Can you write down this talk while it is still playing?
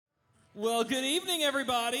Well, good evening,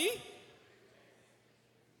 everybody.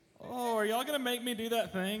 Oh, are y'all going to make me do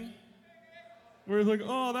that thing? Where it's like,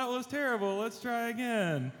 oh, that was terrible. Let's try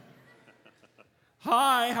again.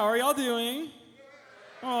 Hi, how are y'all doing?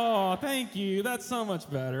 Oh, thank you. That's so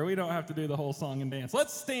much better. We don't have to do the whole song and dance.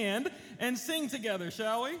 Let's stand and sing together,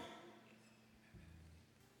 shall we?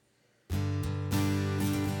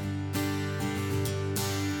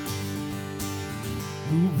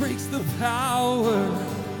 Who breaks the power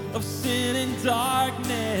of sin and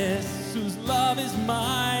darkness, whose love is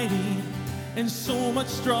mighty and so much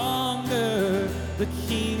stronger, the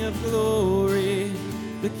King of glory,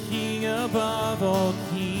 the King above all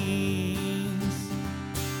kings,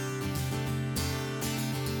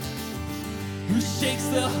 who shakes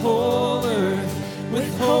the whole earth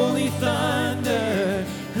with holy thunder,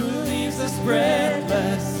 who leaves us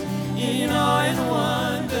breathless in awe and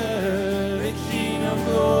wonder, the King of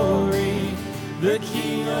glory, the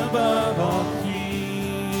King above all kings.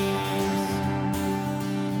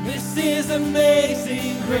 This is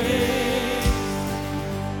amazing grace.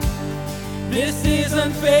 This is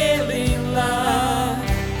unfailing love,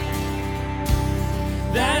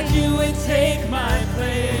 that you would take my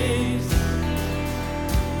place,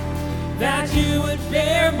 that you would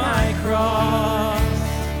bear my cross.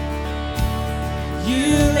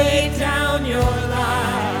 You laid down your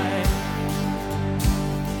life,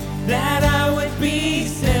 that I would be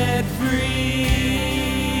set free.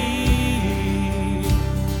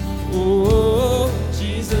 Oh,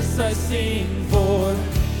 Jesus, I sing for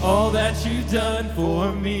all that you've done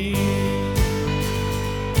for me.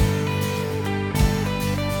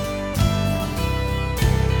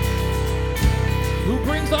 Who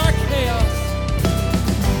brings our chaos?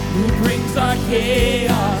 Who brings our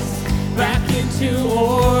chaos back into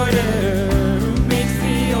order? Who makes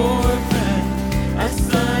the orphan a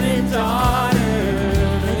son and daughter?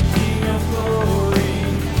 The King of glory,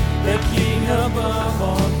 the King above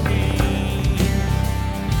all kings,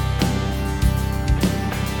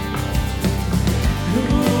 who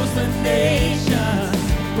rules the nations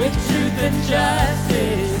with truth and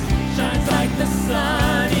justice, shines like the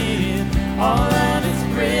sun in all of its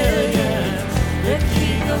brilliance, the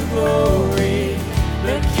King of glory,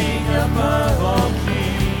 the King above all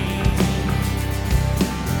kings.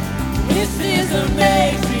 This is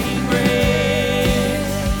amazing grace.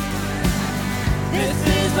 This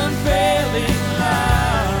is unfailing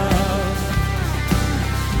love,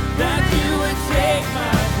 that you would take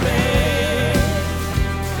my place,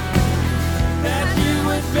 that you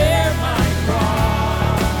would bear my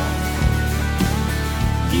cross.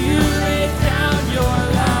 You laid down your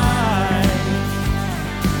life,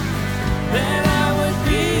 that I would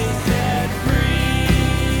be set free.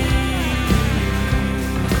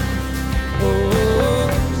 Oh,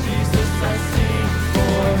 Jesus, I sing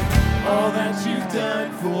for all that you've done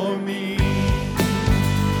for me.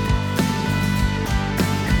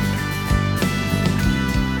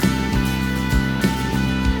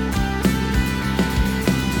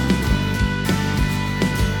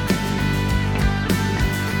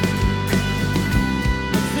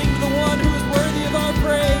 Let's sing to the one who is worthy of our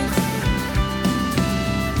praise.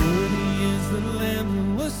 Worthy is the Lamb who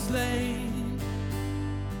was slain.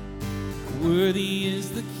 Worthy is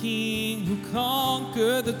the King who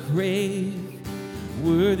conquered the grave.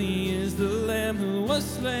 Worthy is the Lamb who was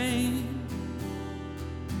slain.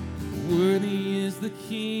 Worthy is the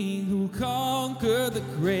King who conquered the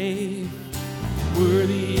grave.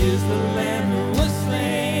 Worthy is the Lamb who was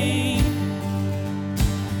slain.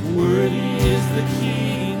 Worthy is the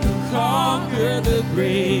King who conquered the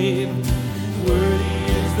grave. Worthy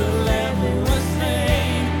is the Lamb who was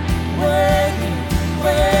slain. Worthy,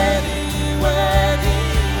 worthy, worthy.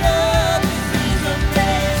 Oh, this is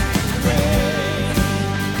amazing grace.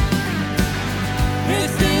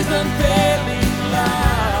 This is unfailing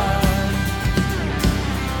love,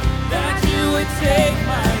 that you would take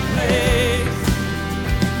my place,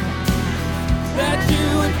 that you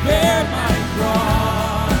would bear my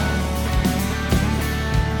cross.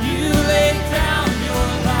 You laid down your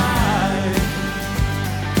life,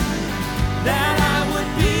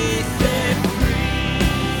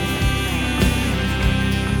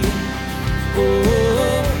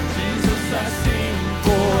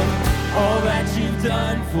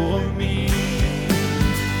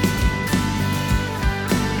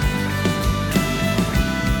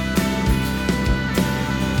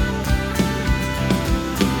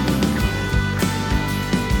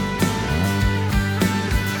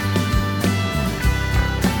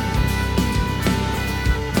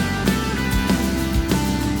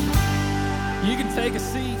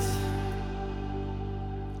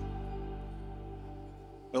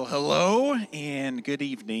 Well, hello and good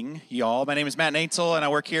evening, y'all. My name is Matt Natzel, and I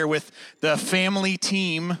work here with the family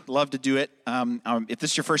team. Love to do it. If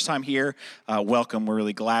this is your first time here, welcome. We're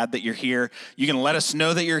really glad that you're here. You can let us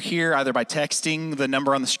know that you're here either by texting the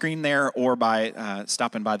number on the screen there or by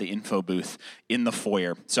stopping by the info booth in the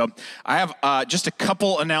foyer. So I have just a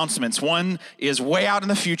couple announcements. One is way out in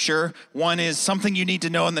the future. One is something you need to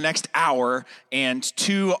know in the next hour. And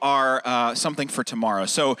two are something for tomorrow.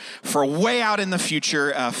 So for way out in the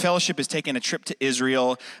future, Fellowship is taking a trip to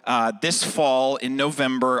Israel this fall in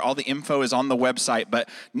November. All the info is on the website, but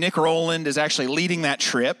Nick Rowland is actually leading that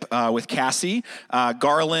trip with Cassie.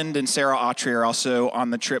 Garland and Sarah Autry are also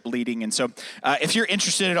on the trip leading. And so if you're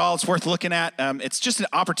interested at all, it's worth looking at. It's just an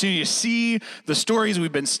opportunity to see the stories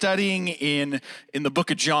we've been studying in the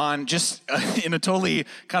book of John, just in a totally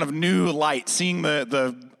kind of new light, seeing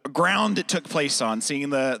the ground it took place on, seeing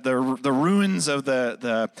the ruins of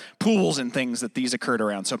the pools and things that these occurred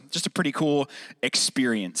around. So just a pretty cool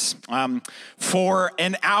experience. For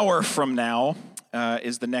an hour from now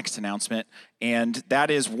is the next announcement, and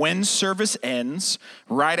that is when service ends,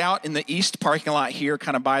 right out in the east parking lot here,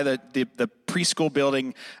 kind of by the preschool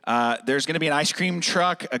building. There's going to be an ice cream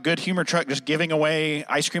truck, a Good Humor truck, just giving away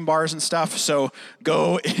ice cream bars and stuff. So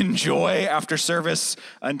go enjoy after service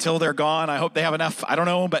until they're gone. I hope they have enough. I don't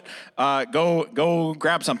know, but go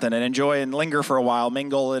grab something and enjoy and linger for a while,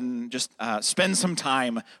 mingle, and just spend some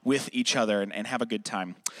time with each other and have a good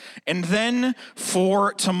time. And then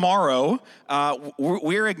for tomorrow,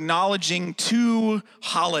 we're acknowledging two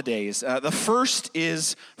holidays. The first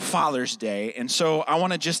is Father's Day, and so I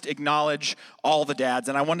want to just acknowledge all the dads,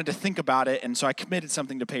 and I wanted to think about it, and so I committed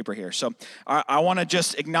something to paper here. So I want to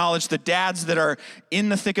just acknowledge the dads that are in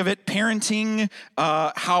the thick of it, parenting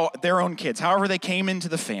how their own kids, however they came into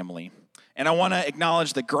the family. And I want to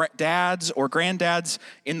acknowledge the dads or granddads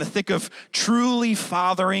in the thick of truly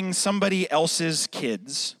fathering somebody else's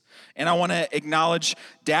kids. And I want to acknowledge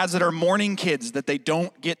dads that are mourning kids that they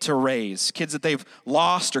don't get to raise, kids that they've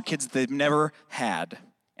lost or kids that they've never had.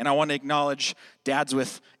 And I want to acknowledge dads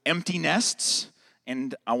with empty nests,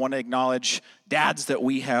 and I want to acknowledge dads that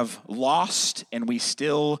we have lost and we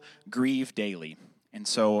still grieve daily. And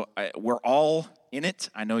so we're all in it.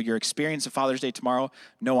 I know your experience of Father's Day tomorrow,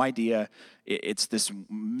 no idea. It's this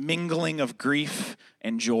mingling of grief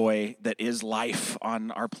and joy that is life on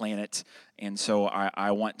our planet. And so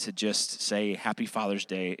I want to just say Happy Father's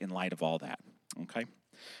Day in light of all that, okay?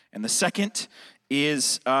 And the second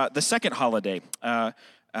is the second holiday,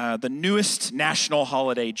 the newest national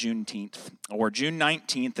holiday, Juneteenth, or June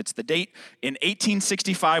 19th. It's the date in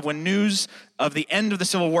 1865 when news of the end of the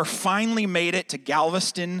Civil War finally made it to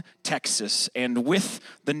Galveston, Texas. And with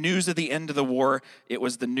the news of the end of the war, it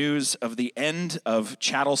was the news of the end of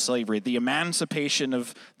chattel slavery, the emancipation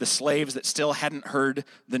of the slaves that still hadn't heard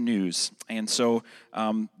the news. And so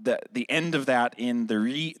the end of that in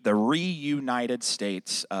the reunited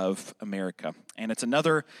states of America. And it's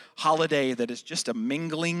another holiday that is just a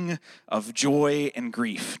mingling of joy and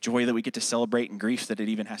grief, joy that we get to celebrate and grief that it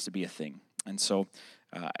even has to be a thing. And so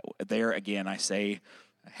there again, I say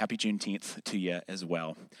Happy Juneteenth to you as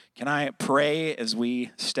well. Can I pray as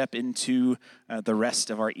we step into the rest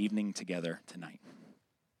of our evening together tonight?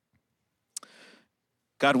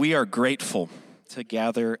 God, we are grateful to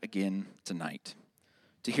gather again tonight,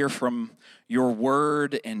 to hear from your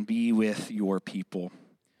word and be with your people.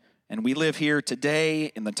 And we live here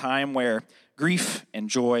today in the time where grief and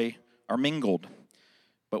joy are mingled,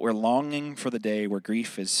 but we're longing for the day where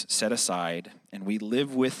grief is set aside and we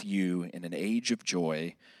live with you in an age of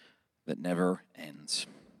joy that never ends.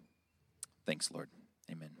 Thanks, Lord.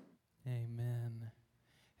 Amen. Amen.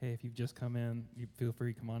 Hey, if you've just come in, you feel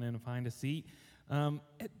free to come on in and find a seat. I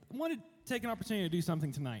want to take an opportunity to do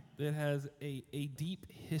something tonight that has a deep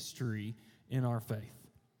history in our faith.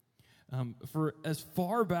 For as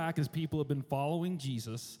far back as people have been following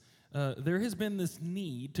Jesus, there has been this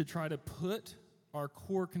need to try to put our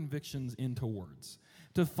core convictions into words,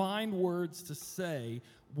 to find words to say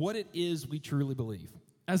what it is we truly believe,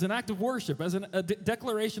 as an act of worship, as a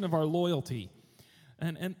declaration of our loyalty.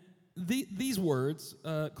 And these words,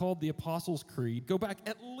 called the Apostles' Creed, go back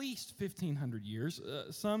at least 1,500 years.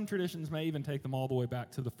 Some traditions may even take them all the way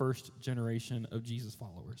back to the first generation of Jesus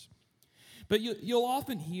followers. But you'll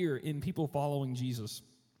often hear in people following Jesus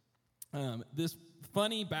this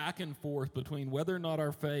funny back and forth between whether or not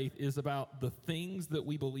our faith is about the things that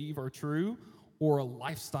we believe are true or a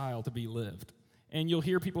lifestyle to be lived. And you'll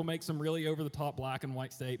hear people make some really over-the-top black and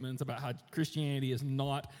white statements about how Christianity is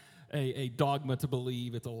not a dogma to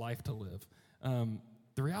believe, it's a life to live.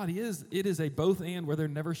 The reality is, it is a both and where there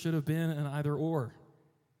never should have been an either or.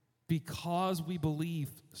 because we believe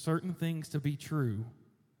certain things to be true,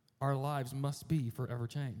 our lives must be forever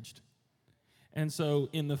changed. And so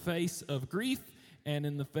in the face of grief and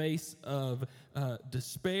in the face of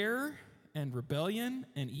despair and rebellion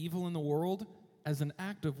and evil in the world, as an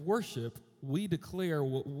act of worship, we declare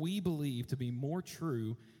what we believe to be more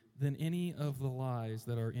true than any of the lies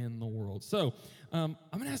that are in the world. So I'm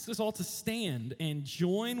going to ask us all to stand and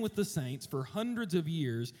join with the saints for hundreds of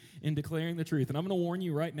years in declaring the truth. And I'm going to warn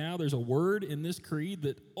you right now, there's a word in this creed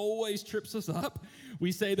that always trips us up.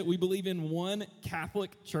 We say that we believe in one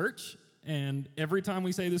Catholic church, and every time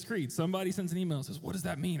we say this creed, somebody sends an email and says, what does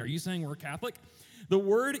that mean? Are you saying we're Catholic? The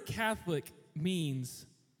word Catholic means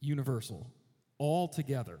universal, all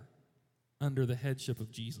together, under the headship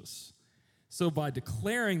of Jesus. So by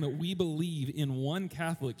declaring that we believe in one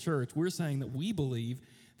Catholic church, we're saying that we believe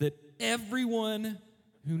that everyone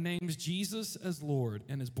who names Jesus as Lord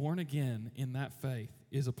and is born again in that faith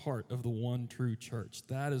is a part of the one true church.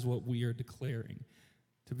 That is what we are declaring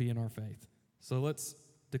to be in our faith. So let's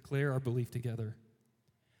declare our belief together.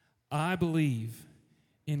 I believe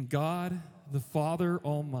in God, the Father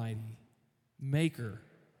Almighty, maker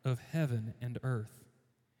of heaven and earth,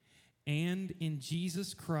 and in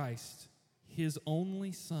Jesus Christ, his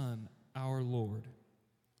only Son, our Lord,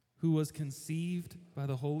 who was conceived by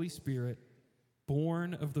the Holy Spirit,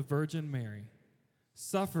 born of the Virgin Mary,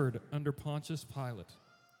 suffered under Pontius Pilate,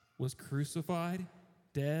 was crucified,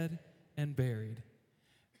 dead, and buried.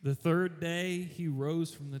 The third day he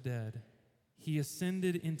rose from the dead. He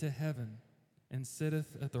ascended into heaven and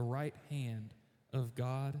sitteth at the right hand of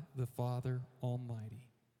God the Father Almighty.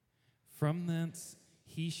 From thence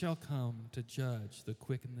he shall come to judge the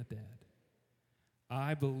quick and the dead.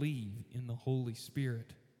 I believe in the Holy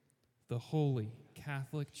Spirit, the holy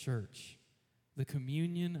Catholic Church, the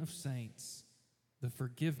communion of saints, the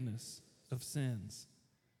forgiveness of sins,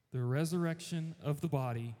 the resurrection of the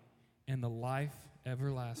body, and the life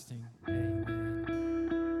everlasting. Amen.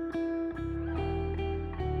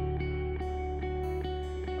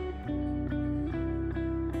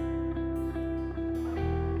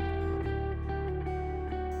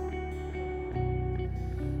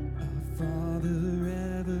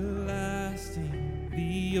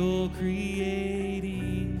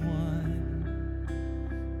 Creating one,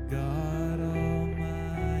 God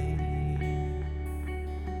Almighty,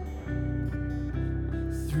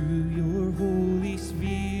 through your Holy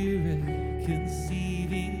Spirit,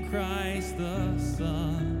 conceiving Christ the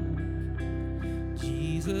Son,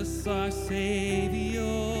 Jesus our Savior.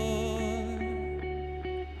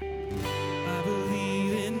 I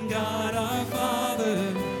believe in God our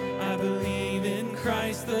Father, I believe in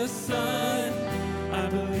Christ the Son, I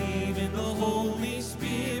believe in the Holy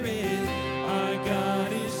Spirit, our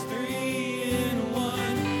God is three in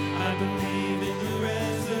one. I believe in the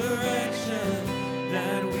resurrection,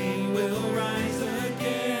 that we will rise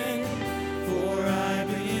again. For I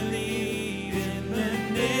believe in the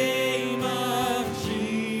name of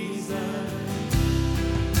Jesus.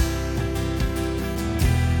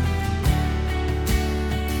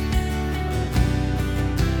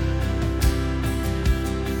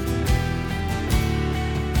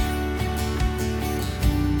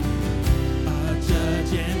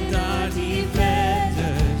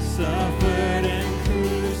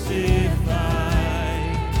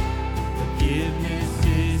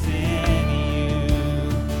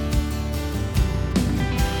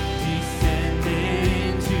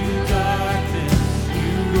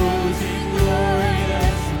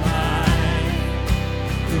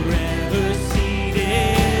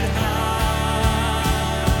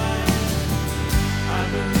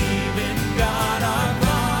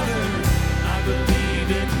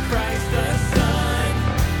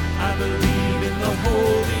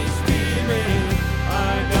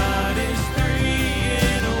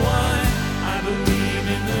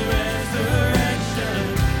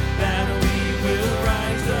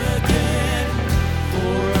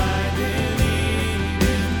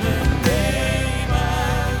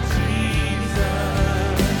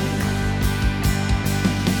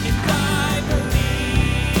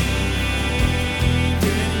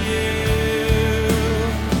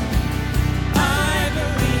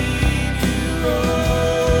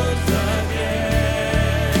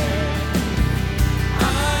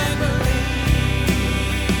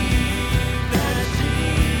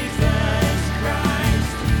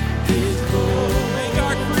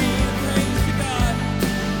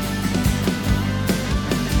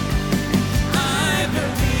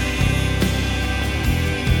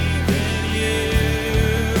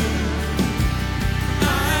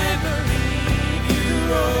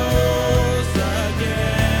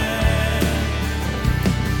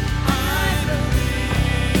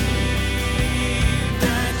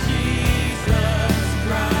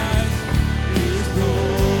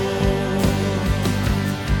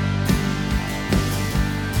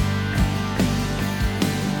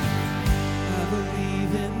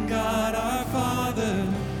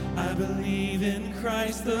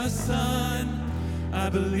 Christ the Son. I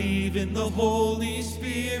believe in the Holy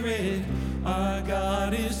Spirit. Our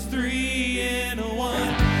God is three in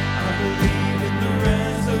one. I believe in the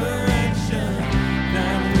resurrection,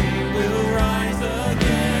 that we will rise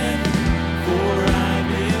again. For I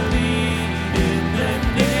believe in the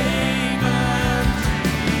name of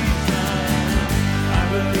Jesus. I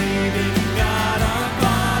believe in God our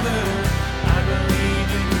Father. I believe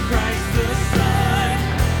in Christ the Son.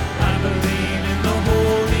 I believe in the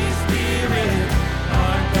Holy Spirit.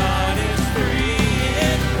 Our God is three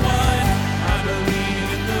in one. I believe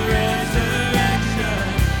in the resurrection,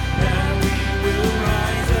 that we will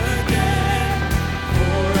rise again.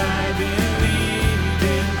 For I believe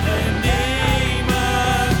in the name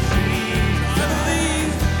of Jesus. I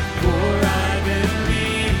believe. For I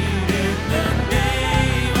believe in the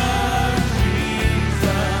name of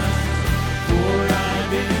Jesus. For I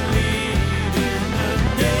believe in the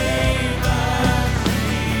name of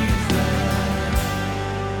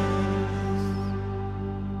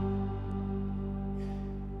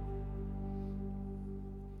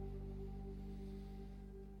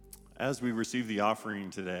As we receive the offering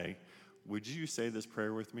today, would you say this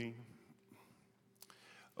prayer with me?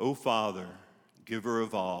 O Father, giver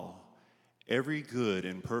of all, every good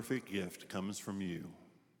and perfect gift comes from you.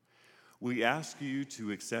 We ask you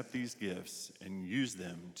to accept these gifts and use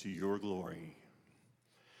them to your glory.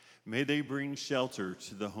 May they bring shelter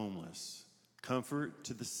to the homeless, comfort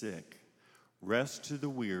to the sick, rest to the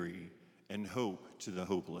weary, and hope to the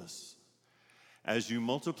hopeless. As you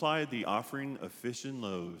multiplied the offering of fish and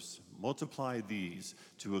loaves, multiply these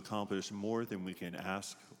to accomplish more than we can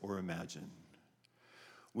ask or imagine.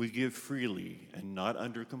 We give freely and not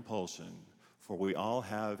under compulsion, for we all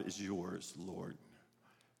have is yours, Lord.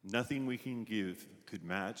 Nothing we can give could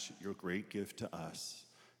match your great gift to us,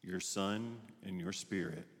 your Son and your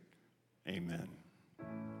Spirit. Amen.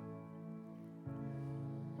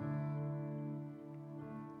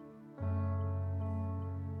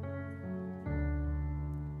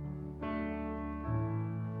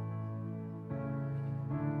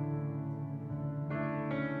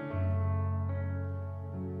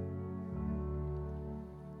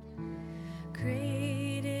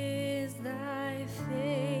 Great is thy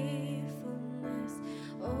faithfulness,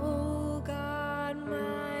 O God,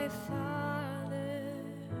 my Father.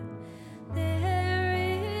 There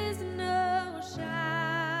is no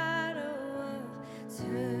shadow of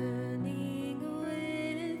turning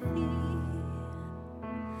with thee.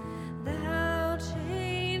 Thou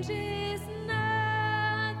changest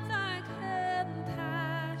not, thy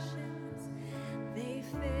compassions, they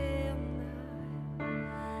fail not.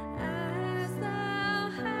 As thou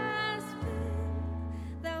hast been,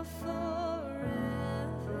 thou forever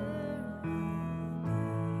will be.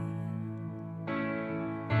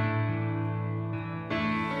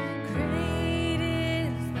 Great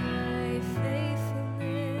is thy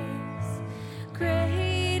faithfulness.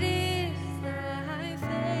 Great is thy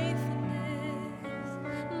faithfulness.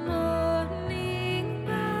 Morning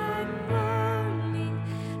by morning,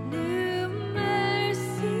 new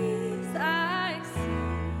mercies I see.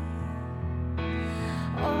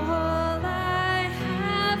 All I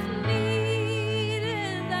have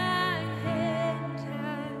needed, thy hand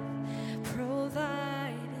hath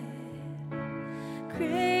provided.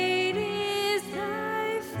 Great is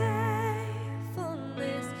thy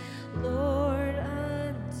faithfulness, Lord,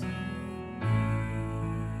 unto me.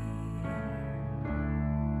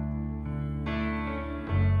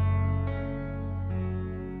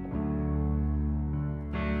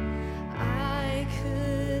 I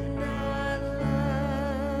could not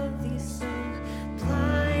love thee so,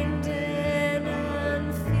 blind and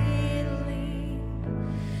unfeeling.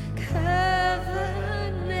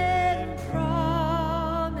 Covenant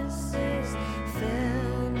promise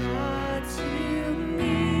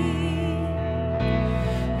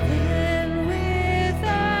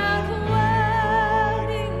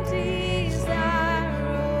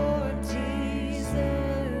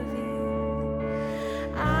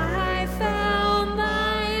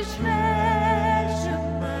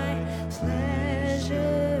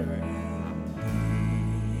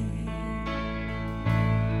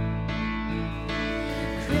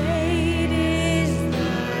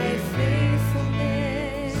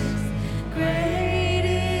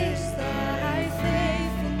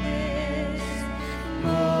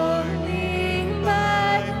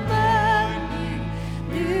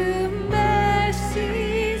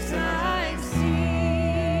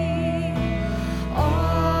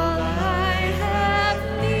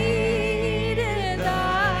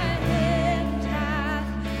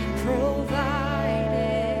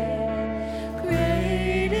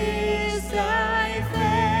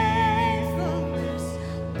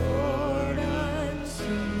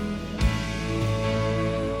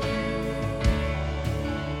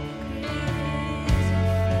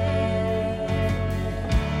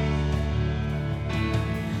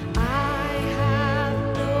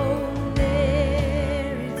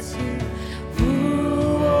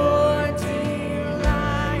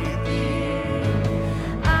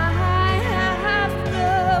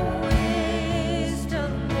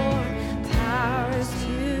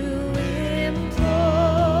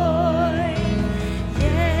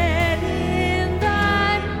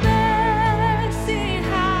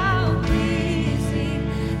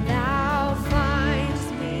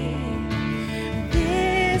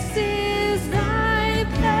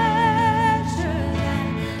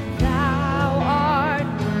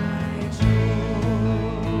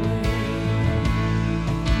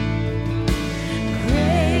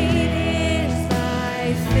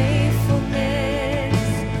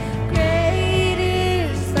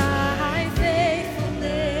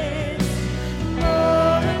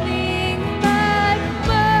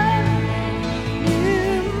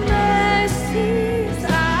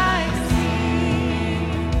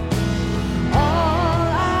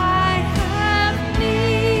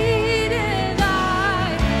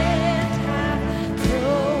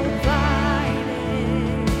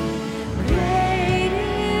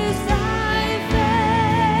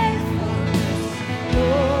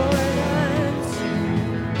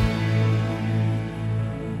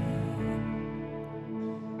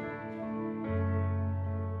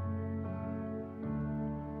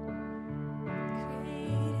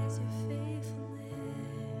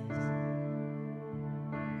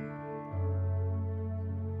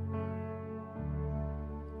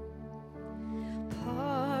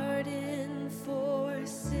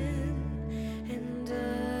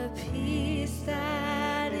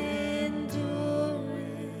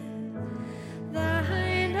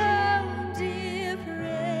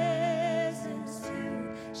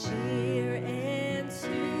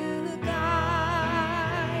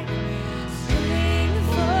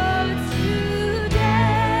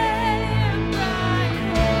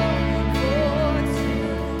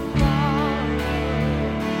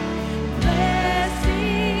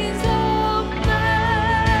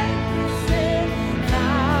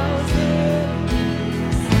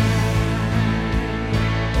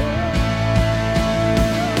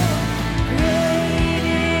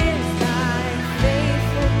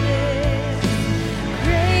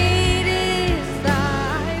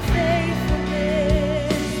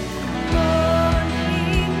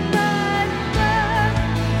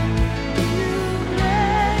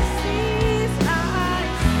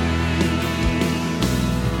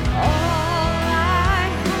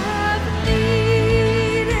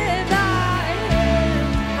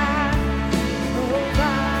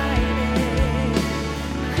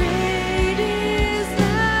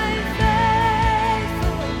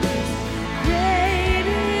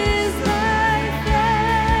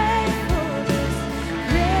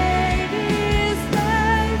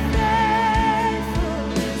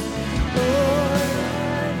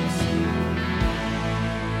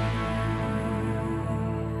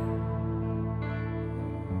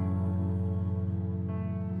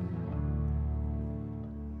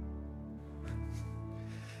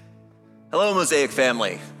Hello, Mosaic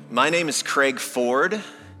family. My name is Craig Ford.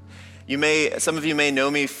 Some of you may know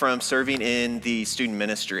me from serving in the student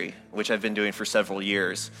ministry, which I've been doing for several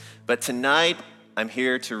years. But tonight, I'm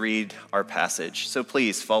here to read our passage. So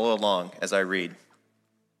please follow along as I read.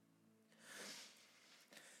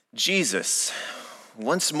 Jesus,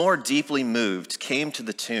 once more deeply moved, came to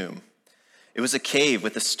the tomb. It was a cave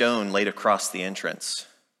with a stone laid across the entrance.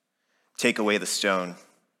 "Take away the stone,"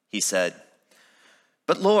 he said.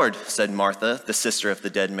 "But Lord," said Martha, the sister of the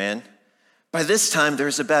dead man, "by this time there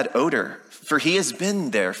is a bad odor, for he has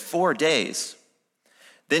been there 4 days."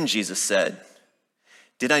 Then Jesus said,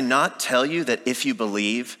 "Did I not tell you that if you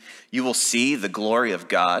believe, you will see the glory of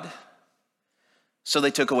God?" So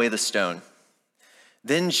they took away the stone.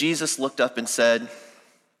 Then Jesus looked up and said,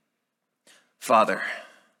 "Father,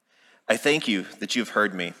 I thank you that you've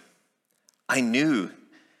heard me. I knew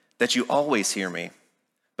that you always hear me,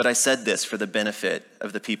 but I said this for the benefit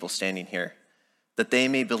of the people standing here, that they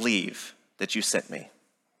may believe that you sent me."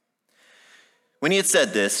 When he had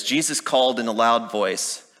said this, Jesus called in a loud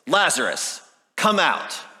voice, "Lazarus, come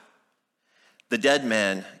out!" The dead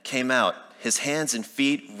man came out, his hands and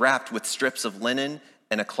feet wrapped with strips of linen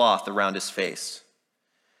and a cloth around his face.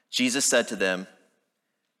 Jesus said to them,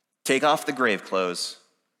 "Take off the grave clothes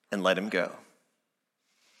and let him go."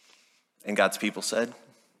 And God's people said,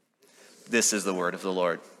 "This is the word of the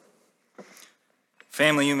Lord."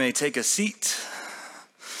 Family, you may take a seat.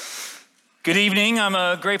 Good evening. I'm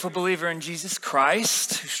a grateful believer in Jesus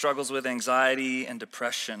Christ who struggles with anxiety and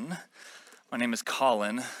depression. My name is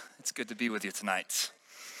Colin. It's good to be with you tonight.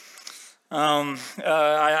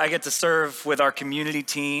 I get to serve with our community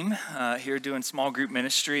team here doing small group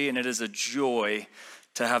ministry, and it is a joy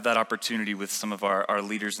to have that opportunity with some of our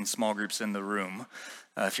leaders and small groups in the room.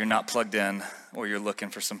 If you're not plugged in or you're looking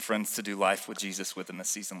for some friends to do life with Jesus with in this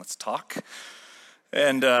season, let's talk.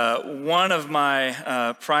 And one of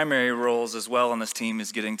my primary roles as well on this team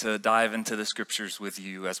is getting to dive into the scriptures with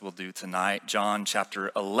you as we'll do tonight. John chapter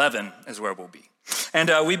 11 is where we'll be. And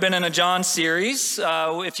we've been in a John series.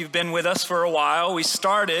 If you've been with us for a while, we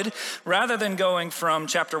started, rather than going from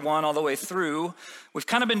chapter 1 all the way through, we've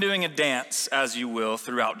kind of been doing a dance, as you will,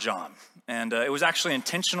 throughout John. And it was actually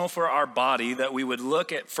intentional for our body that we would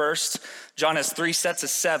look at first. John has 3 sets of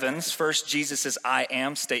 7s. First, Jesus' I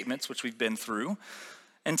am statements, which we've been through.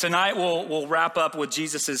 And tonight we'll wrap up with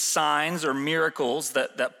Jesus' signs or miracles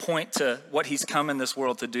that point to what he's come in this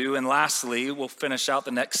world to do. And lastly, we'll finish out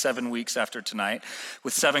the next 7 weeks after tonight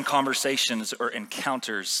with 7 conversations or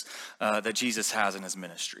encounters that Jesus has in his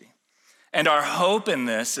ministry. And our hope in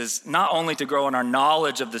this is not only to grow in our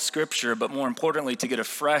knowledge of the scripture, but more importantly, to get a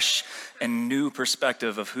fresh and new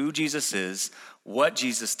perspective of who Jesus is, what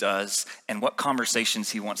Jesus does, and what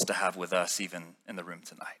conversations he wants to have with us even in the room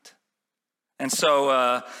tonight. And so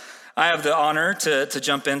I have the honor to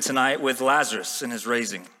jump in tonight with Lazarus and his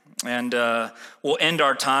raising. And we'll end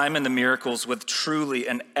our time in the miracles with truly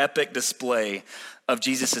an epic display of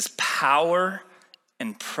Jesus' power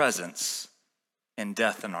and presence in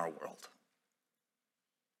death in our world.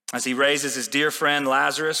 As he raises his dear friend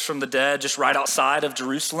Lazarus from the dead just right outside of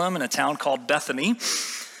Jerusalem in a town called Bethany.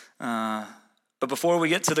 But before we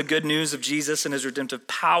get to the good news of Jesus and his redemptive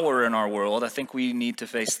power in our world, I think we need to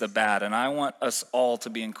face the bad. And I want us all to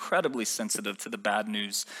be incredibly sensitive to the bad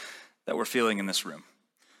news that we're feeling in this room.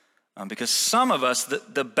 Because some of us,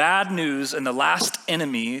 the bad news and the last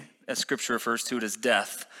enemy, as scripture refers to it as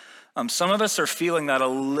death, some of us are feeling that a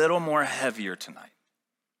little more heavier tonight.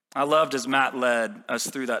 I loved as Matt led us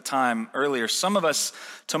through that time earlier. Some of us,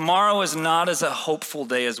 tomorrow is not as a hopeful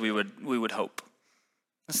day as we would hope.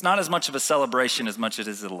 It's not as much of a celebration as much as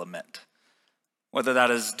it is a lament. Whether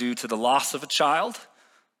that is due to the loss of a child,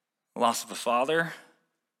 loss of a father,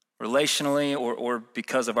 relationally, or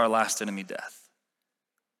because of our last enemy, death.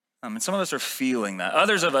 And some of us are feeling that.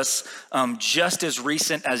 Others of us, just as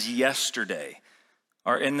recent as yesterday,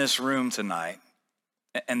 are in this room tonight.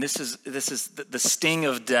 And this is the sting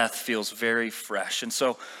of death feels very fresh. And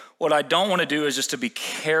so what I don't want to do is just to be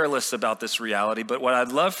careless about this reality, but what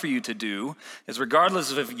I'd love for you to do is,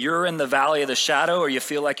 regardless of if you're in the valley of the shadow or you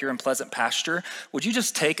feel like you're in pleasant pasture, would you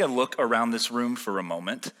just take a look around this room for a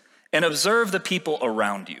moment and observe the people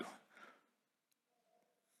around you,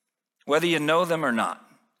 whether you know them or not.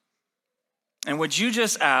 And would you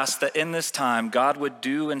just ask that in this time, God would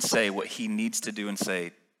do and say what he needs to do and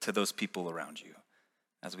say to those people around you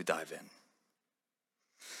as we dive in?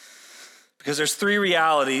 Because there's 3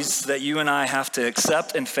 realities that you and I have to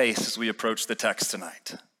accept and face as we approach the text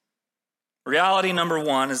tonight. Reality number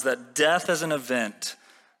 1 is that death is an event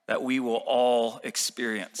that we will all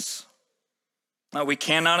experience. Now, we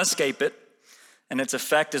cannot escape it, and its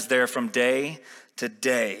effect is there from day to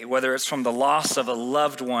day, whether it's from the loss of a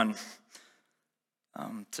loved one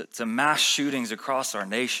to mass shootings across our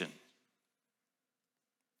nation,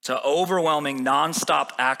 to overwhelming nonstop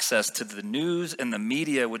access to the news and the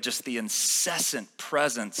media with just the incessant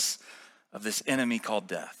presence of this enemy called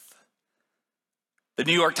death. The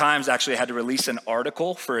New York Times actually had to release an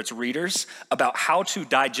article for its readers about how to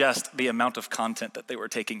digest the amount of content that they were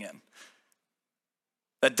taking in.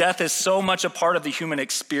 That death is so much a part of the human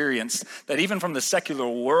experience that even from the secular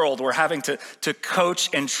world, we're having to coach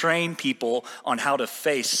and train people on how to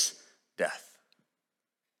face death.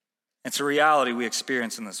 It's a reality we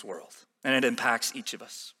experience in this world, and it impacts each of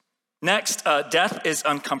us. Next, death is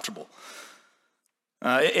uncomfortable.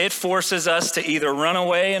 It forces us to either run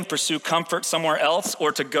away and pursue comfort somewhere else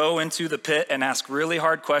or to go into the pit and ask really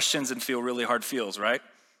hard questions and feel really hard feels, right?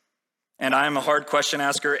 And I'm a hard question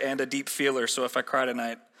asker and a deep feeler, so if I cry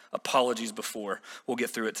tonight, apologies before. We'll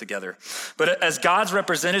get through it together. But as God's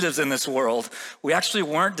representatives in this world, we actually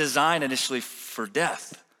weren't designed initially for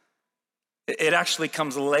death. It actually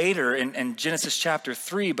comes later in Genesis chapter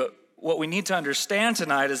 3, but what we need to understand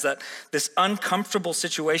tonight is that this uncomfortable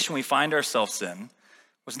situation we find ourselves in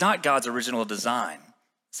was not God's original design.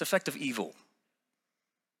 It's the effect of evil.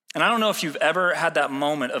 And I don't know if you've ever had that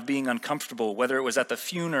moment of being uncomfortable, whether it was at the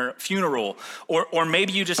funeral or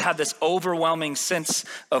maybe you just had this overwhelming sense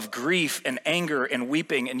of grief and anger and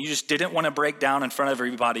weeping and you just didn't want to break down in front of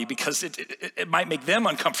everybody because it might make them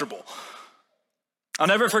uncomfortable. I'll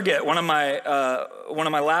never forget one of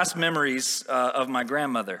my last memories of my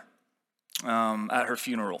grandmother at her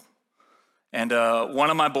funeral. And one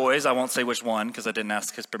of my boys, I won't say which one because I didn't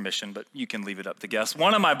ask his permission, but you can leave it up to guess.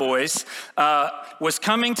 One of my boys was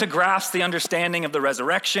coming to grasp the understanding of the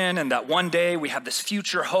resurrection and that one day we have this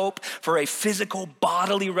future hope for a physical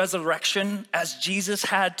bodily resurrection as Jesus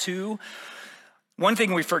had too. One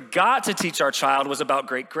thing we forgot to teach our child was about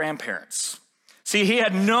great-grandparents. See, he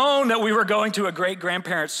had known that we were going to a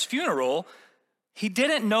great-grandparent's funeral. He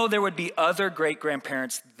didn't know there would be other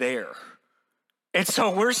great-grandparents there. And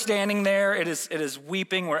so we're standing there, it is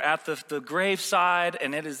weeping, we're at the graveside,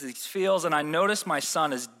 and it is these feels, and I notice my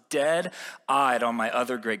son is dead-eyed on my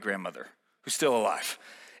other great-grandmother, who's still alive.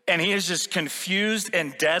 And he is just confused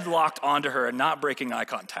and deadlocked onto her and not breaking eye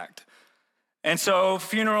contact. And so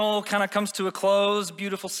funeral kind of comes to a close,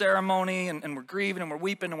 beautiful ceremony, and we're grieving and we're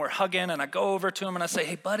weeping and we're hugging, and I go over to him and I say,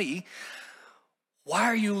 hey, buddy, why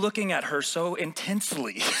are you looking at her so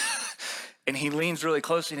intensely? And he leans really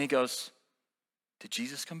close and he goes, did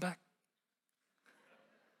Jesus come back?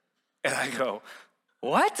 And I go,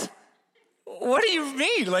 what? What do you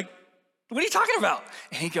mean? Like, what are you talking about?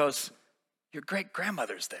 And he goes, your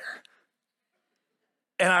great-grandmother's there.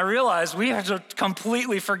 And I realized we had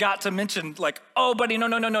completely forgot to mention, like, oh, buddy,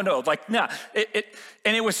 no. Like, nah.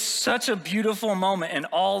 And it was such a beautiful moment in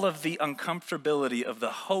all of the uncomfortability of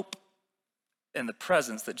the hope and the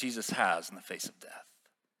presence that Jesus has in the face of death.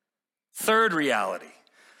 Third reality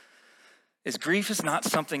is grief is not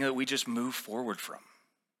something that we just move forward from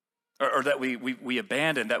or that we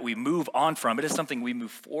abandon, that we move on from. It is something we move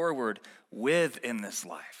forward with in this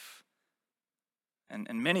life.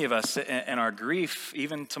 And many of us in our grief,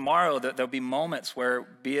 even tomorrow, there'll be moments where,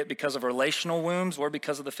 be it because of relational wounds or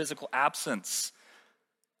because of the physical absence,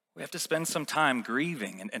 we have to spend some time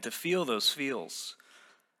grieving and to feel those feels.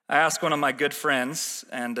 I asked one of my good friends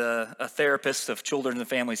and a therapist of children and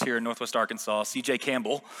families here in Northwest Arkansas, CJ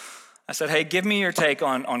Campbell, I said, hey, give me your take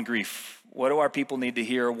on grief. What do our people need to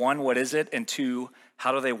hear? One, what is it? And two,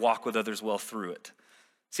 how do they walk with others well through it?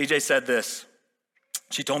 CJ said this.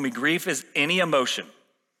 She told me grief is any emotion,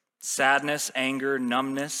 sadness, anger,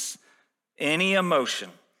 numbness, any emotion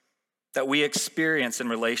that we experience in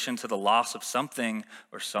relation to the loss of something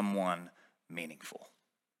or someone meaningful.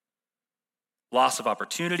 Loss of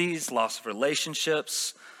opportunities, loss of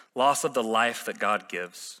relationships, loss of the life that God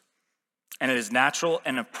gives. And it is natural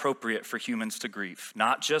and appropriate for humans to grieve,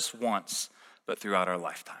 not just once, but throughout our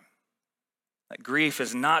lifetime. That grief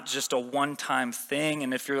is not just a one-time thing.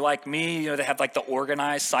 And if you're like me, they have like the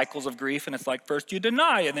organized cycles of grief. And it's like first you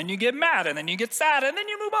deny, and then you get mad, and then you get sad, and then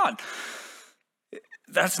you move on.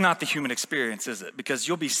 That's not the human experience, is it? Because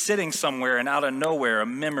you'll be sitting somewhere and out of nowhere, a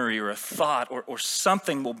memory or a thought or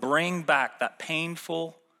something will bring back that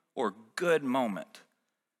painful or good moment.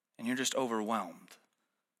 And you're just overwhelmed.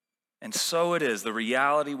 And so it is, the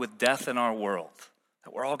reality with death in our world,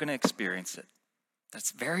 that we're all going to experience it. That's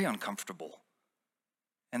very uncomfortable.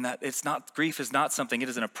 And that grief is not something, it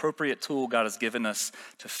is an appropriate tool God has given us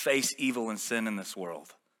to face evil and sin in this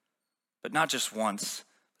world. But not just once,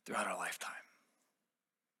 but throughout our lifetime.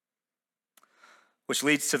 which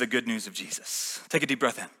leads to the good news of Jesus. Take a deep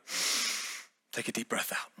breath in. Take a deep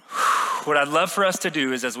breath out. What I'd love for us to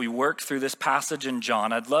do is, as we work through this passage in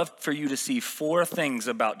John, I'd love for you to see 4 things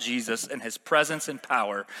about Jesus and his presence and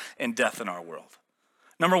power in death in our world.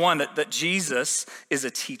 Number one, that Jesus is a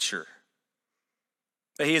teacher.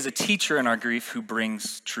 That he is a teacher in our grief who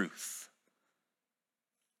brings truth.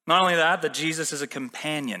 Not only that Jesus is a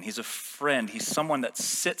companion. He's a friend. He's someone that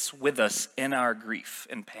sits with us in our grief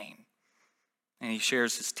and pain. And he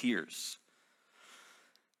shares his tears.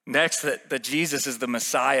 Next, that Jesus is the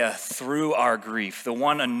Messiah through our grief, the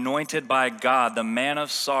one anointed by God, the man of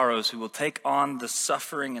sorrows who will take on the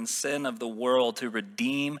suffering and sin of the world to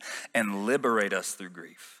redeem and liberate us through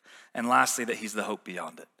grief. And lastly, that he's the hope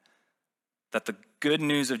beyond it. That the good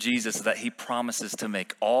news of Jesus is that he promises to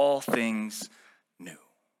make all things new.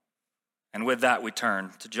 And with that, we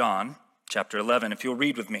turn to John chapter 11, if you'll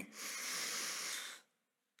read with me.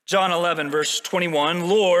 John 11, verse 21,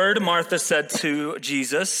 Lord, Martha said to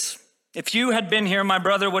Jesus, if you had been here, my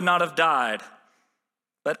brother would not have died.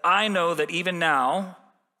 But I know that even now,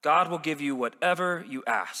 God will give you whatever you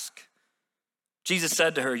ask. Jesus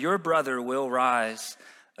said to her, your brother will rise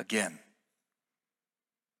again.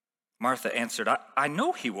 Martha answered, I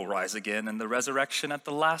know he will rise again in the resurrection at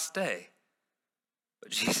the last day.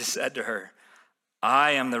 But Jesus said to her,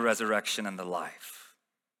 I am the resurrection and the life.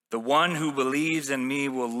 The one who believes in me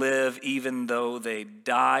will live even though they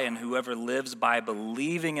die, and whoever lives by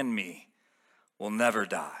believing in me will never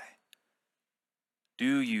die.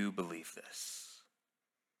 Do you believe this?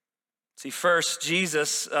 See, first,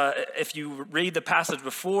 Jesus, if you read the passage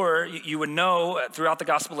before, you would know throughout the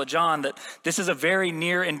Gospel of John that this is a very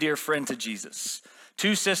near and dear friend to Jesus.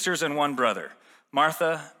 2 sisters and 1 brother,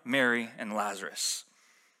 Martha, Mary, and Lazarus.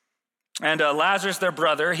 And Lazarus, their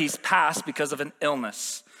brother, he's passed because of an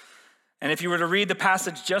illness. And if you were to read the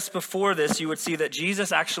passage just before this, you would see that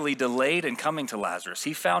Jesus actually delayed in coming to Lazarus.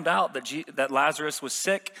 He found out that Lazarus was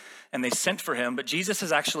sick and they sent for him, but Jesus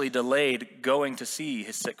has actually delayed going to see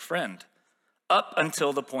his sick friend up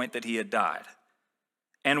until the point that he had died.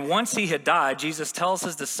 And once he had died, Jesus tells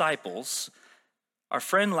his disciples, our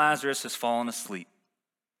friend Lazarus has fallen asleep,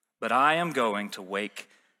 but I am going to wake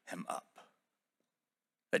him up.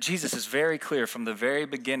 That Jesus is very clear from the very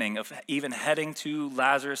beginning of even heading to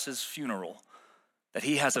Lazarus' funeral that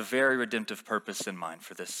he has a very redemptive purpose in mind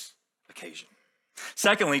for this occasion.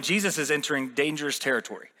 Secondly, Jesus is entering dangerous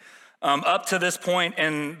territory. Up to this point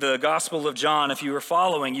in the Gospel of John, if you were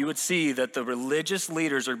following, you would see that the religious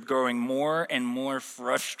leaders are growing more and more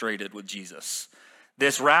frustrated with Jesus.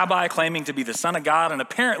 This rabbi claiming to be the Son of God and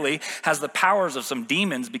apparently has the powers of some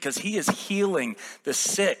demons because he is healing the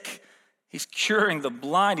sick. He's curing the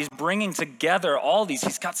blind. He's bringing together all these.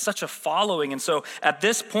 He's got such a following. And so at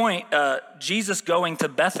this point, Jesus going to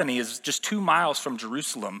Bethany is just 2 miles from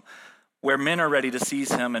Jerusalem, where men are ready to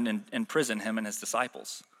seize him and imprison him and his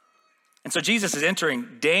disciples. And so Jesus is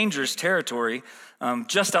entering dangerous territory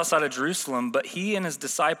just outside of Jerusalem, but he and his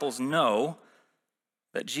disciples know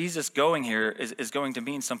that Jesus going here is going to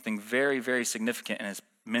mean something very, very significant in his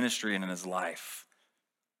ministry and in his life.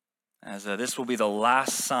 As this will be the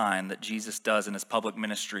last sign that Jesus does in his public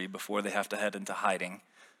ministry before they have to head into hiding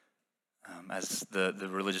as the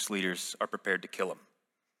religious leaders are prepared to kill him.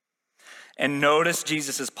 And notice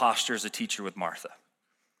Jesus' posture as a teacher with Martha.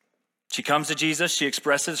 She comes to Jesus, she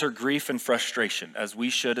expresses her grief and frustration, as we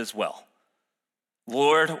should as well.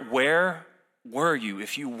 Lord, where were you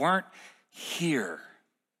if you weren't here?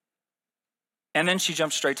 And then she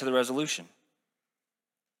jumps straight to the resolution.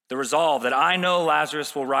 The resolve that I know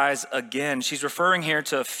Lazarus will rise again. She's referring here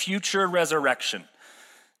to a future resurrection.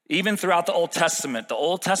 Even throughout the Old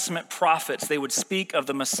Testament prophets, they would speak of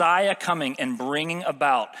the Messiah coming and bringing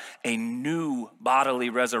about a new bodily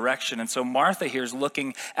resurrection. And so Martha here is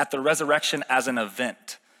looking at the resurrection as an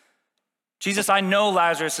event. Jesus, I know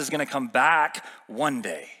Lazarus is going to come back one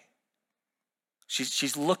day.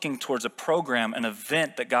 She's looking towards a program, an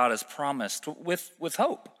event that God has promised with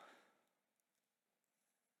hope.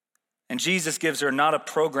 And Jesus gives her not a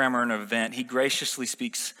program or an event. He graciously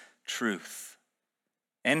speaks truth.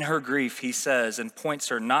 In her grief, he says and points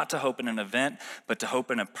her not to hope in an event, but to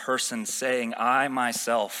hope in a person, saying, I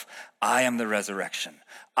myself, I am the resurrection.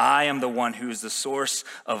 I am the one who is the source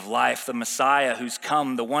of life, the Messiah who's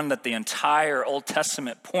come, the one that the entire Old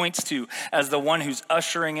Testament points to as the one who's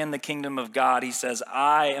ushering in the kingdom of God. He says,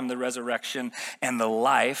 I am the resurrection and the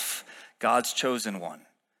life, God's chosen one.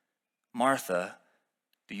 Martha,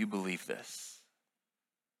 do you believe this?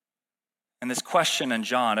 And this question in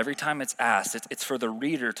John, every time it's asked, it's for the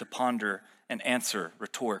reader to ponder and answer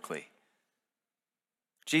rhetorically.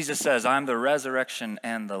 Jesus says, I'm the resurrection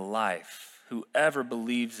and the life. whoever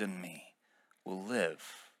believes in me will live.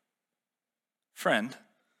 Friend,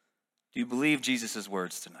 do you believe Jesus'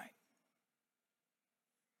 words tonight?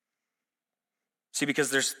 See,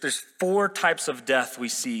 because there's 4 types of death we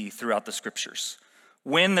see throughout the scriptures.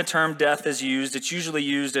 When the term death is used, it's usually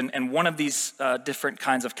used in one of these different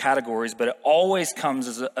kinds of categories, but it always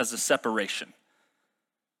comes as a separation.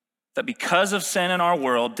 That because of sin in our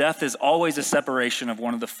world, death is always a separation of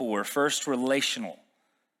one of the 4. First, relational.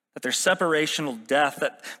 That there's separational death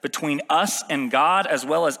that between us and God as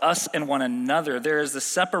well as us and one another. There is the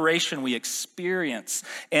separation we experience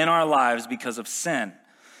in our lives because of sin.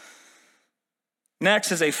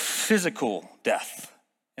 Next is a physical death.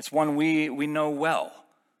 It's one we know well.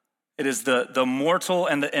 It is the mortal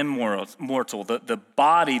and the immortal, the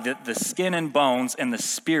body, the skin and bones, and the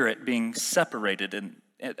spirit being separated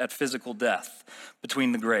at physical death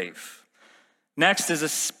between the grave. Next is a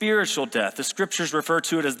spiritual death. The scriptures refer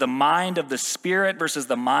to it as the mind of the spirit versus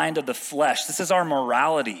the mind of the flesh. This is our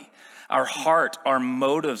morality, our heart, our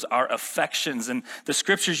motives, our affections. And the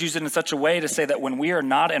scriptures use it in such a way to say that when we are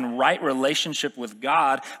not in right relationship with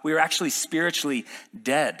God, we are actually spiritually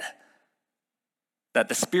dead. That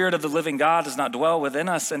the Spirit of the living God does not dwell within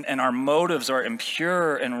us, and our motives are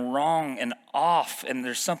impure and wrong and off, and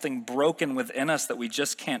there's something broken within us that we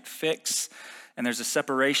just can't fix. And there's a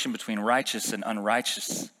separation between righteous and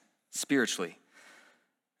unrighteous spiritually.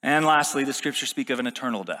 And lastly, the scriptures speak of an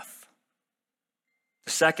eternal death.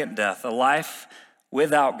 The second death, a life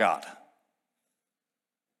without God.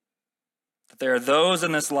 That there are those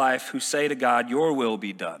in this life who say to God, your will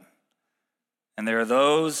be done. And there are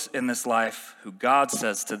those in this life who God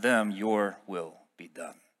says to them, your will be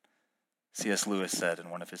done. C.S. Lewis said in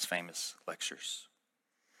one of his famous lectures.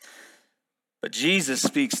 But Jesus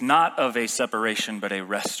speaks not of a separation, but a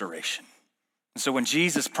restoration. And so when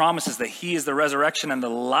Jesus promises that he is the resurrection and the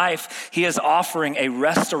life, he is offering a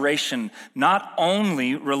restoration, not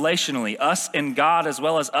only relationally, us and God, as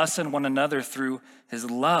well as us and one another through his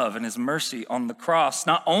love and his mercy on the cross.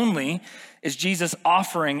 Not only is Jesus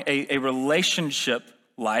offering a relationship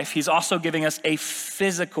life, he's also giving us a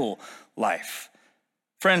physical life.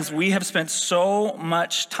 Friends, we have spent so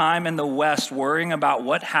much time in the West worrying about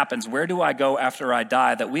what happens, where do I go after I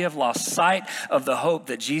die, that we have lost sight of the hope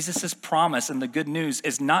that Jesus' promise and the good news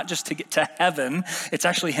is not just to get to heaven, it's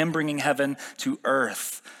actually him bringing heaven to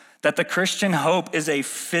earth. That the Christian hope is a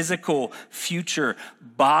physical, future,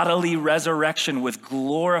 bodily resurrection with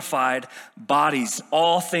glorified bodies,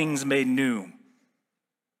 all things made new.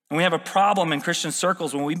 And we have a problem in Christian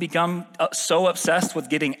circles when we become so obsessed with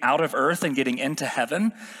getting out of earth and getting into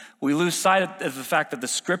heaven, we lose sight of the fact that the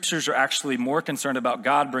scriptures are actually more concerned about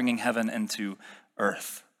God bringing heaven into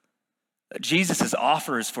earth. That Jesus'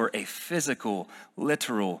 offer is for a physical,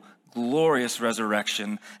 literal, glorious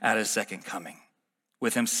resurrection at his second coming,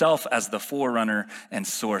 with himself as the forerunner and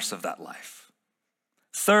source of that life.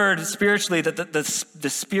 Third, spiritually, that the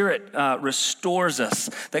Spirit restores us,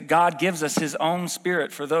 that God gives us his own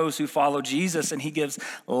Spirit for those who follow Jesus, and he gives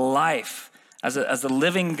life as the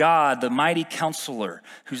living God, the mighty counselor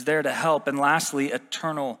who's there to help. And lastly,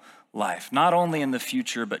 eternal life, not only in the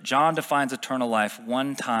future, but John defines eternal life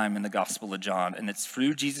one time in the Gospel of John, and it's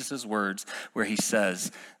through Jesus' words where he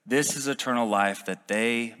says, this is eternal life, that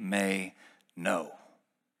they may know.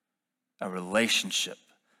 A relationship,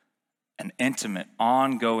 an intimate,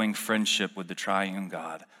 ongoing friendship with the triune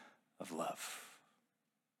God of love.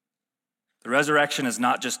 The resurrection is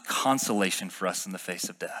not just consolation for us in the face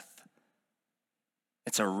of death.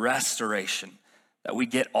 It's a restoration that we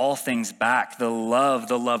get all things back, the love,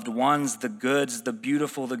 the loved ones, the goods, the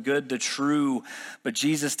beautiful, the good, the true. But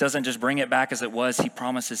Jesus doesn't just bring it back as it was. He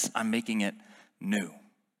promises, I'm making it new.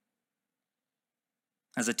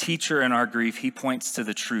 As a teacher in our grief, he points to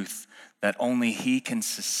the truth that only he can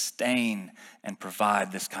sustain and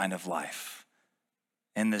provide this kind of life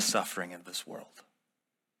in this suffering of this world.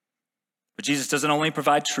 But Jesus doesn't only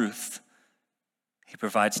provide truth, he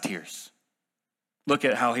provides tears. Look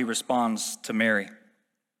at how he responds to Mary.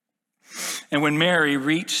 And when Mary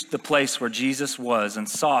reached the place where Jesus was and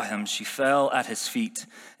saw him, she fell at his feet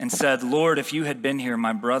and said, Lord, if you had been here,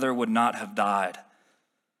 my brother would not have died.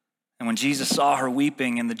 And when Jesus saw her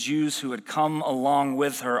weeping, and the Jews who had come along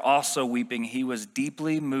with her also weeping, he was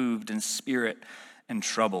deeply moved in spirit and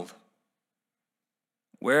troubled.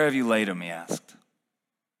 Where have you laid him? He asked.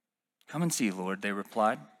 Come and see, Lord, they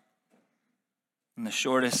replied. In the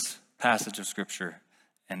shortest passage of Scripture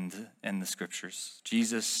and in the Scriptures,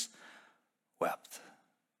 Jesus wept.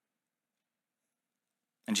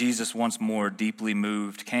 And Jesus, once more deeply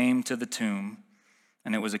moved, came to the tomb,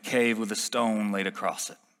 and it was a cave with a stone laid across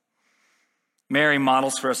it. Mary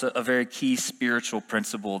models for us a very key spiritual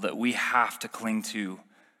principle that we have to cling to.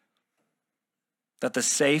 That the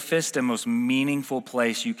safest and most meaningful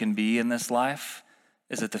place you can be in this life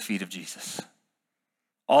is at the feet of Jesus.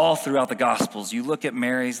 All throughout the Gospels, you look at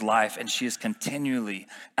Mary's life and she is continually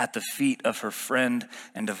at the feet of her friend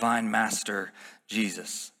and divine master,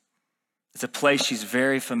 Jesus. It's a place she's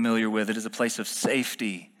very familiar with. It is a place of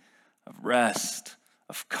safety, of rest,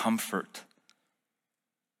 of comfort.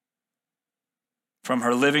 From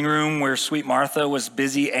her living room where sweet Martha was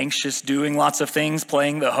busy, anxious, doing lots of things,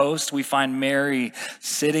 playing the host, we find Mary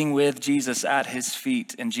sitting with Jesus at his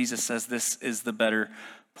feet. And Jesus says this is the better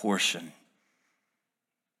portion.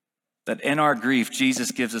 That in our grief,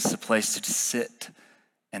 Jesus gives us a place to sit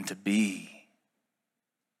and to be.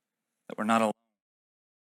 That we're not alone.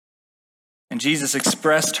 And Jesus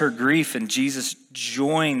expressed her grief, and Jesus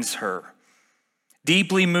joins her.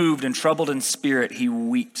 Deeply moved and troubled in spirit, he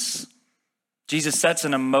weeps. Jesus sets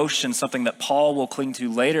in emotion something that Paul will cling to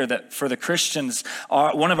later, that for the Christians,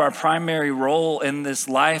 one of our primary role in this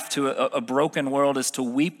life to a broken world is to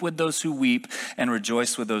weep with those who weep and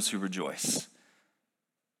rejoice with those who rejoice.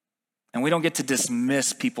 And we don't get to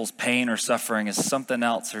dismiss people's pain or suffering as something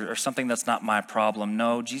else or something that's not my problem.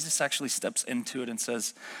 No, Jesus actually steps into it and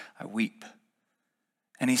says, I weep.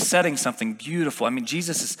 And he's setting something beautiful. I mean,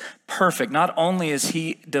 Jesus is perfect. Not only is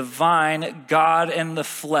he divine, God in the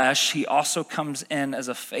flesh, he also comes in as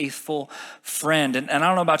a faithful friend. And I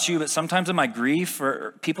don't know about you, but sometimes in my grief,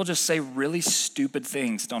 people just say really stupid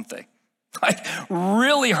things, don't they? Like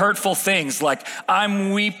really hurtful things, like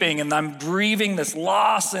I'm weeping and I'm grieving this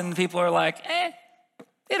loss, and people are like,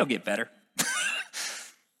 it'll get better.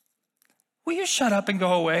 Will you shut up and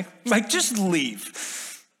go away? Like, just leave.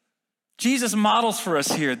 Jesus models for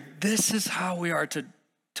us here, this is how we are to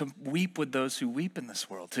weep with those who weep in this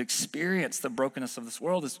world, to experience the brokenness of this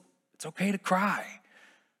world. It's okay to cry.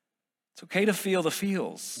 It's okay to feel the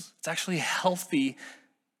feels. It's actually healthy.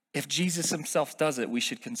 If Jesus himself does it, we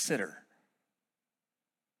should consider.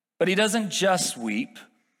 But he doesn't just weep.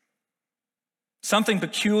 Something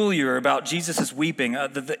peculiar about Jesus' weeping,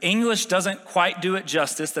 the English doesn't quite do it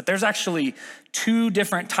justice, that there's actually two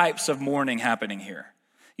different types of mourning happening here.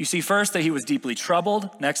 You see first that he was deeply troubled,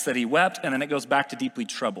 next that he wept, and then it goes back to deeply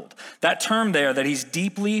troubled. That term there, that he's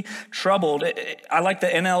deeply troubled, I like the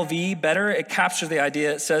NLV better. It captures the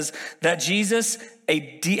idea. It says that Jesus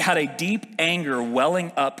had a deep anger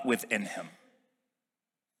welling up within him.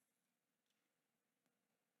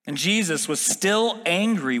 And Jesus was still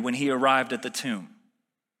angry when he arrived at the tomb.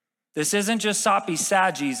 This isn't just soppy,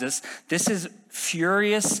 sad Jesus. This is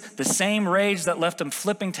furious, the same rage that left him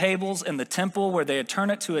flipping tables in the temple where they had turned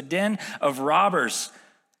it to a den of robbers.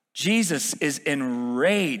 Jesus is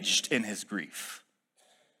enraged in his grief.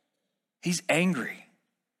 He's angry.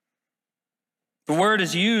 The word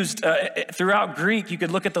is used throughout Greek. You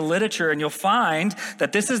could look at the literature and you'll find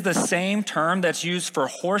that this is the same term that's used for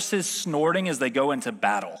horses snorting as they go into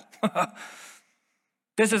battle.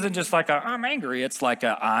 This isn't just like I'm angry. It's like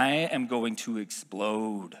I am going to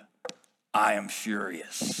explode. I am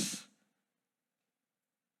furious.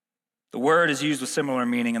 The word is used with similar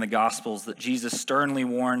meaning in the Gospels, that Jesus sternly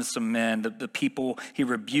warns some men, the people he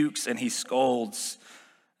rebukes and he scolds.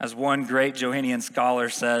 As one great Johannine scholar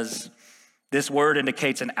says, this word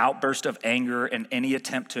indicates an outburst of anger, and any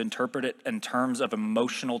attempt to interpret it in terms of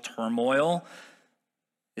emotional turmoil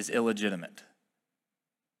is illegitimate.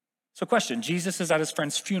 So question, Jesus is at his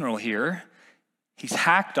friend's funeral here. He's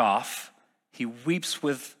hacked off. He weeps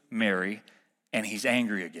with Mary, and he's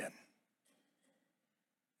angry again.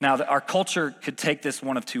 Now, our culture could take this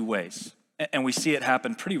one of two ways, and we see it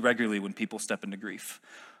happen pretty regularly when people step into grief.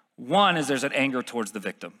 One is there's an anger towards the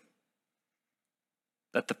victim.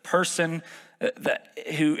 That the person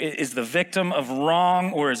who is the victim of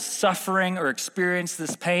wrong or is suffering or experienced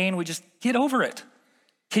this pain, we just get over it.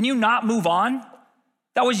 Can you not move on?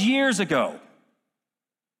 That was years ago.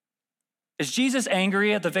 Is Jesus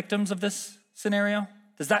angry at the victims of this scenario?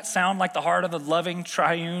 Does that sound like the heart of a loving,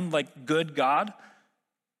 triune, like good God?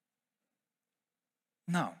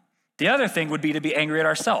 No. The other thing would be to be angry at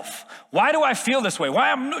ourselves. Why do I feel this way? Why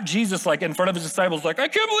am Jesus like in front of his disciples like, I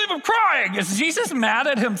can't believe I'm crying. Is Jesus mad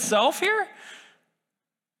at himself here?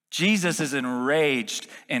 Jesus is enraged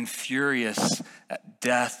and furious at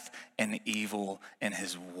death and evil in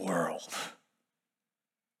his world.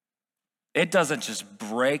 It doesn't just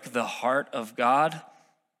break the heart of God,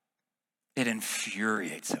 it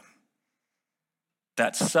infuriates him.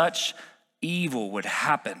 That such evil would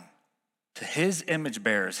happen to his image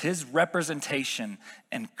bearers, his representation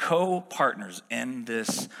and co-partners in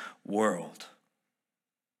this world.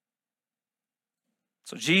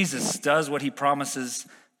 So Jesus does what he promises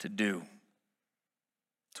to do,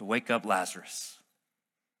 to wake up Lazarus.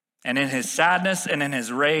 And in his sadness and in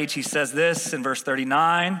his rage, he says this in verse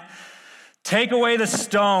 39, "Take away the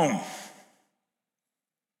stone."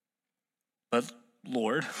 "But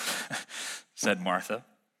Lord," said Martha,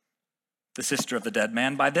 the sister of the dead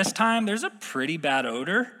man, "by this time there's a pretty bad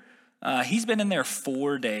odor. He's been in there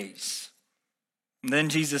 4 days." And then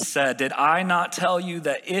Jesus said, "Did I not tell you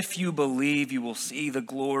that if you believe, you will see the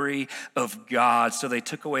glory of God?" So they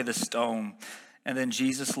took away the stone. And then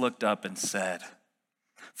Jesus looked up and said,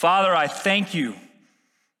 "Father, I thank you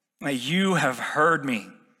that you have heard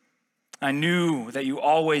me. I knew that you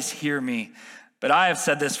always hear me, but I have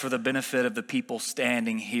said this for the benefit of the people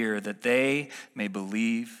standing here, that they may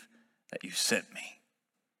believe that you sent me."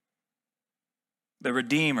 The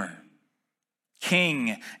Redeemer,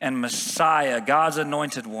 King and Messiah, God's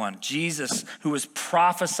anointed one, Jesus, who was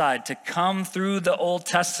prophesied to come through the Old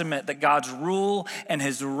Testament, that God's rule and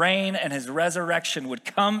his reign and his resurrection would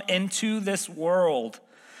come into this world,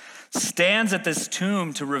 stands at this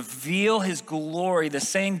tomb to reveal his glory, the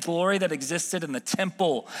same glory that existed in the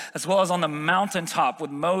temple, as well as on the mountaintop with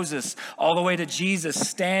Moses, all the way to Jesus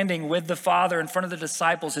standing with the Father in front of the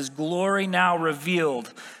disciples, his glory now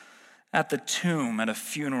revealed at the tomb at a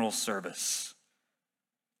funeral service.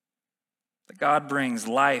 That God brings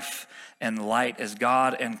life and light as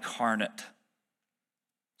God incarnate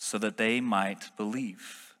so that they might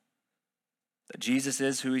believe that Jesus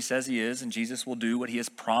is who he says he is, and Jesus will do what he has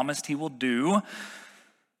promised he will do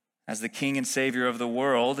as the King and Savior of the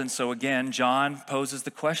world. And so again, John poses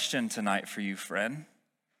the question tonight for you, friend.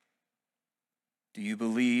 Do you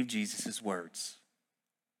believe Jesus' words?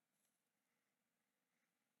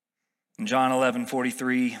 In John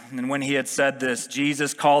 11:43, and when he had said this,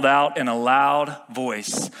 Jesus called out in a loud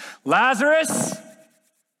voice, "Lazarus,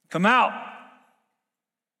 come out."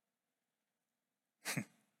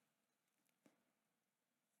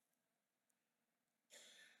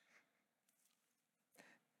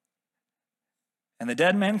 And the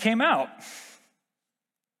dead man came out,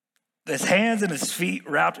 his hands and his feet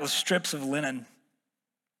wrapped with strips of linen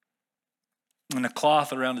and a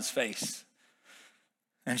cloth around his face.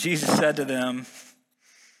 And Jesus said to them,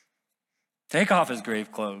 "Take off his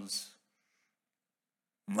grave clothes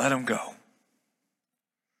and let him go."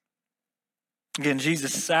 Again,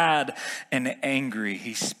 Jesus, sad and angry,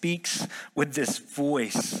 he speaks with this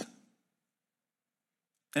voice.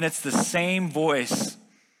 And it's the same voice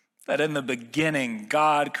that in the beginning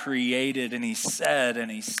God created, and he said,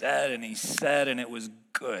 and he said, and he said, and it was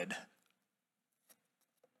good.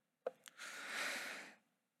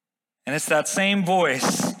 And it's that same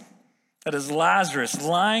voice that as Lazarus,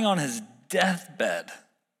 lying on his deathbed,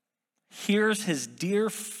 hears his dear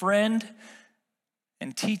friend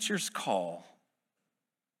and teacher's call,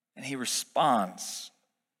 and he responds.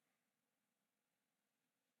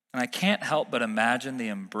 And I can't help but imagine the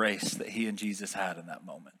embrace that he and Jesus had in that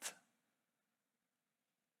moment.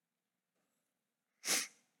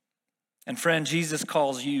 And friend, Jesus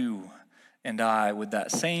calls you and I with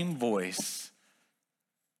that same voice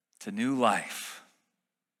to new life.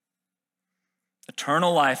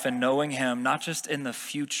 Eternal life and knowing him, not just in the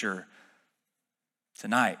future,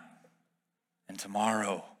 tonight and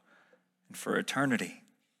tomorrow and for eternity.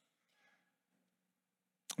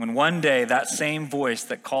 When one day that same voice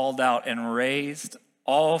that called out and raised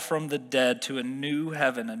all from the dead to a new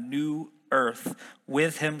heaven, a new earth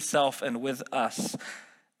with himself and with us.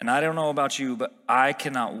 And I don't know about you, but I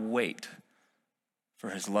cannot wait for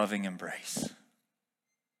his loving embrace.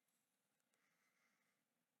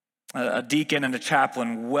 A deacon and a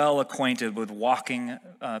chaplain well acquainted with walking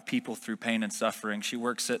people through pain and suffering. She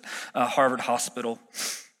works at Harvard Hospital.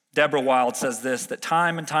 Deborah Wild says this, that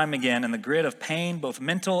time and time again in the grid of pain, both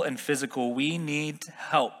mental and physical, we need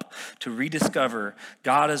help to rediscover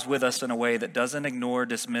God is with us in a way that doesn't ignore,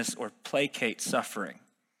 dismiss, or placate suffering.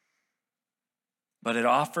 But it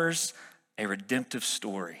offers a redemptive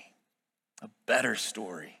story, a better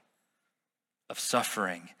story of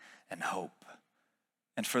suffering and hope.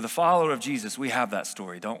 And for the follower of Jesus, we have that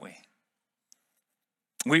story, don't we?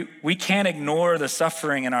 We can't ignore the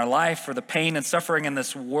suffering in our life or the pain and suffering in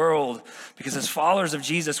this world, because as followers of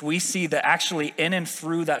Jesus, we see that actually in and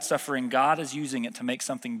through that suffering, God is using it to make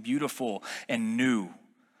something beautiful and new.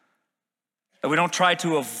 That we don't try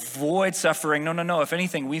to avoid suffering. No. If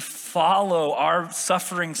anything, we follow our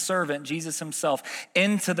suffering servant, Jesus himself,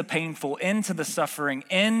 into the painful, into the suffering,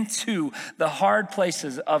 into the hard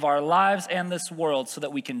places of our lives and this world so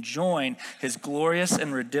that we can join his glorious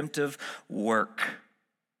and redemptive work.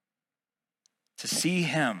 To see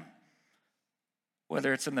him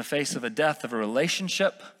whether it's in the face of a death of a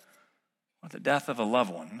relationship or the death of a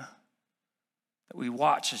loved one, that we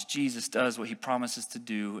watch as Jesus does what he promises to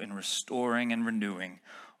do in restoring and renewing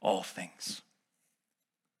all things.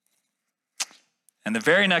 And the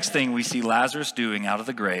very next thing we see Lazarus doing out of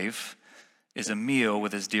the grave is a meal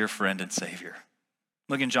with his dear friend and Savior.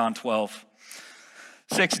 Look in John 12.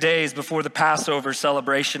 6 days before the Passover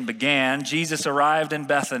celebration began, Jesus arrived in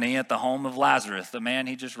Bethany at the home of Lazarus, the man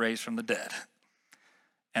he just raised from the dead.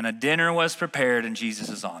 And a dinner was prepared in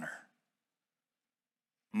Jesus' honor.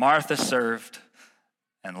 Martha served,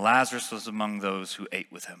 and Lazarus was among those who ate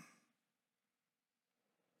with him.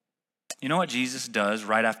 You know what Jesus does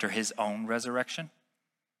right after his own resurrection?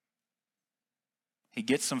 He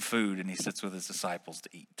gets some food and he sits with his disciples to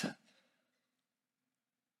eat.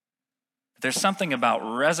 There's something about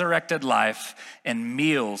resurrected life and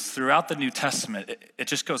meals throughout the New Testament. It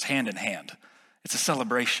just goes hand in hand. It's a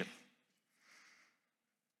celebration.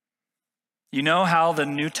 You know how the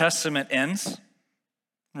New Testament ends?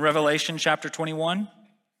 Revelation chapter 21.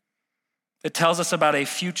 It tells us about a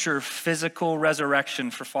future physical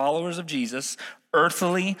resurrection for followers of Jesus,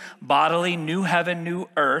 earthly, bodily, new heaven, new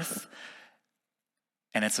earth.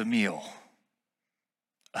 And it's a meal,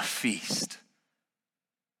 a feast,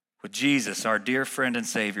 with Jesus, our dear friend and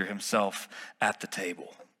Savior himself, at the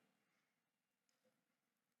table.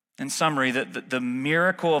 In summary, the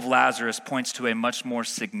miracle of Lazarus points to a much more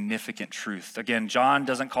significant truth. Again, John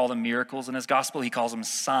doesn't call them miracles in his gospel. He calls them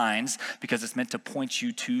signs because it's meant to point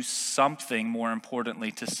you to something, more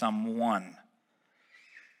importantly, to someone.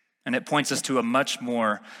 And it points us to a much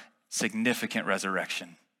more significant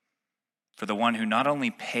resurrection for the one who not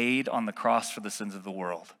only paid on the cross for the sins of the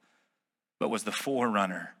world, but was the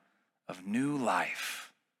forerunner of new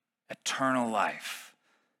life, eternal life.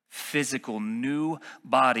 Physical, new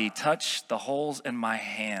body, touch the holes in my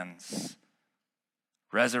hands.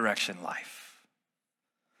 Resurrection life.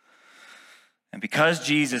 And because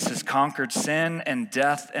Jesus has conquered sin and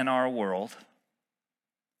death in our world,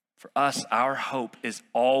 for us, our hope is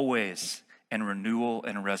always in renewal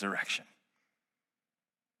and resurrection.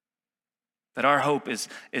 That our hope is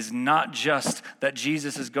not just that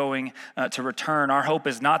Jesus is going to return. Our hope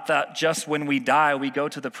is not that just when we die, we go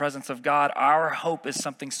to the presence of God. Our hope is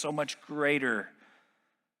something so much greater,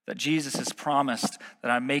 that Jesus has promised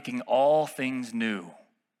that I'm making all things new.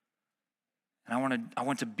 And I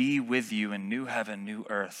want to be with you in new heaven, new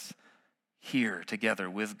earth, here together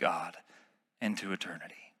with God into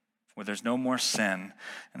eternity, where there's no more sin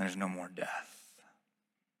and there's no more death.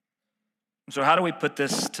 So how do we put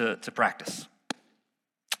this to practice?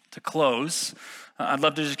 To close, I'd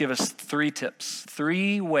love to just give us 3 tips,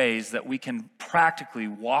 3 ways that we can practically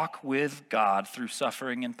walk with God through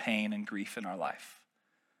suffering and pain and grief in our life.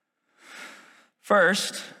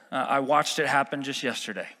 First, I watched it happen just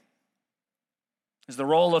yesterday, is the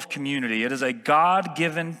role of community. It is a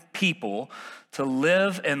God-given people to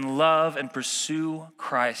live and love and pursue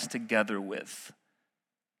Christ together with.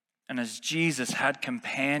 And as Jesus had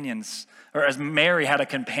companions, or as Mary had a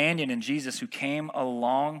companion in Jesus who came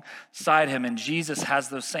alongside him, and Jesus has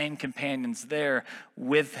those same companions there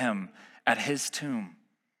with him at his tomb.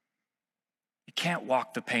 You can't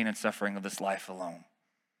walk the pain and suffering of this life alone.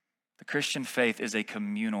 The Christian faith is a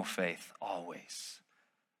communal faith, always.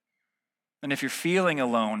 And if you're feeling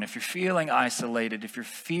alone, if you're feeling isolated, if you're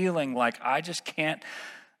feeling like I can't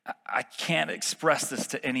express this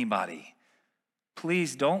to anybody,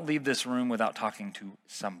 please don't leave this room without talking to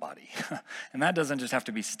somebody. And that doesn't just have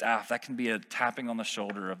to be staff. That can be a tapping on the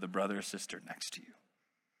shoulder of the brother or sister next to you.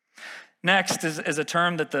 Next is a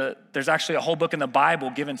term that there's actually a whole book in the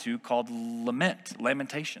Bible given to called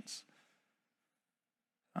Lamentations.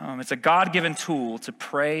 It's a God-given tool to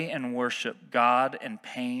pray and worship God in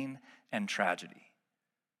pain and tragedy.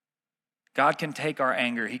 God can take our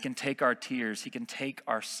anger. He can take our tears. He can take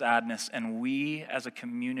our sadness. And we, as a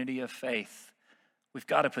community of faith, we've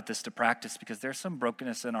got to put this to practice because there's some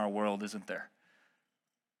brokenness in our world, isn't there?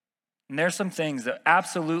 And there's some things that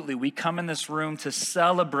absolutely we come in this room to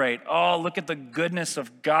celebrate. Oh, look at the goodness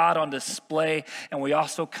of God on display. And we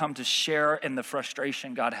also come to share in the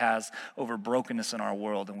frustration God has over brokenness in our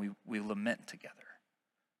world, and we lament together.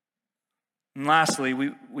 And lastly,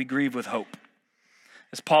 we grieve with hope.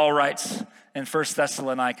 As Paul writes in 1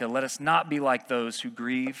 Thessalonica, let us not be like those who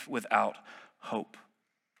grieve without hope.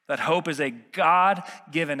 That hope is a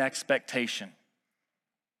God-given expectation,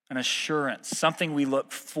 an assurance, something we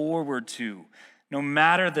look forward to. No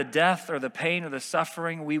matter the death or the pain or the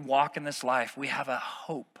suffering we walk in this life, we have a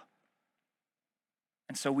hope.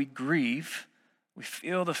 And so we grieve We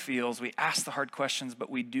feel the feels, we ask the hard questions, but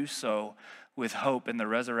we do so with hope in the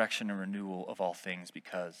resurrection and renewal of all things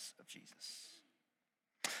because of Jesus.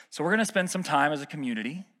 So we're going to spend some time as a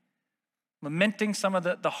community lamenting some of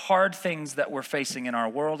the hard things that we're facing in our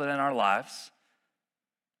world and in our lives,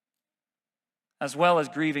 as well as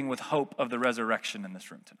grieving with hope of the resurrection in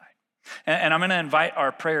this room tonight. And I'm going to invite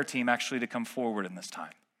our prayer team actually to come forward in this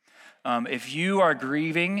time. If you are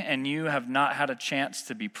grieving and you have not had a chance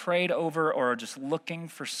to be prayed over or are just looking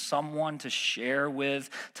for someone to share with,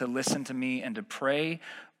 to listen to me, and to pray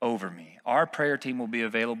over me, our prayer team will be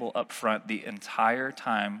available up front the entire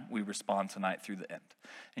time we respond tonight through the end.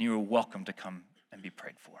 And you are welcome to come and be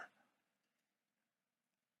prayed for.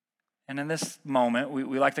 And in this moment,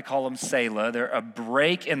 we like to call them Selah. They're a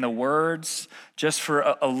break in the words just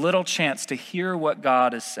for a little chance to hear what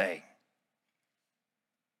God is saying.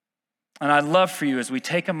 And I'd love for you as we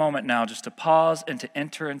take a moment now just to pause and to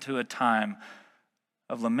enter into a time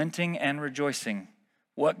of lamenting and rejoicing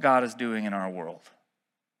what God is doing in our world.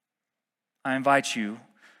 I invite you,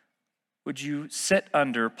 would you sit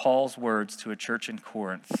under Paul's words to a church in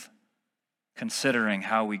Corinth, considering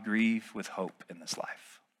how we grieve with hope in this life?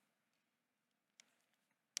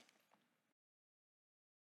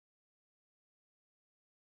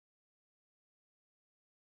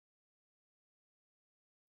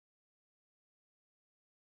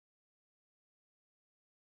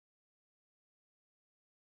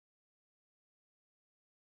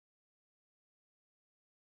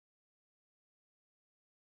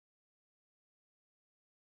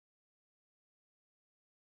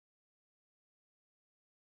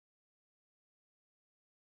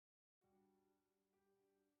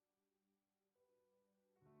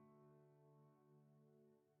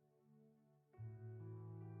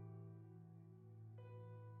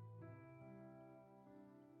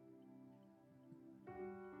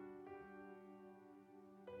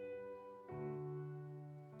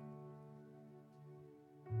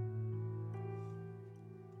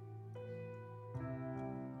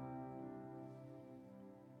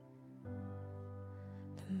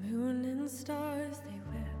 The moon and stars, they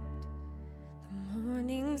wept. The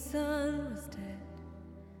morning sun was dead.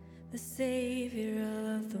 The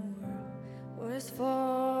Savior of the world was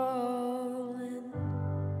fallen.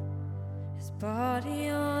 His body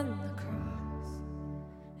on the cross,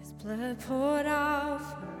 his blood poured out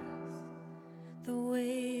for us. The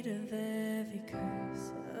weight of every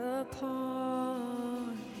curse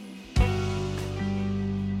upon him.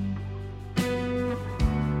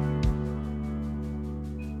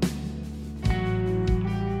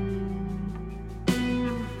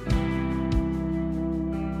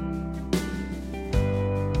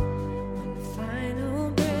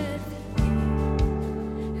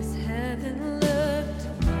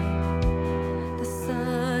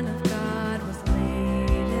 Son of God was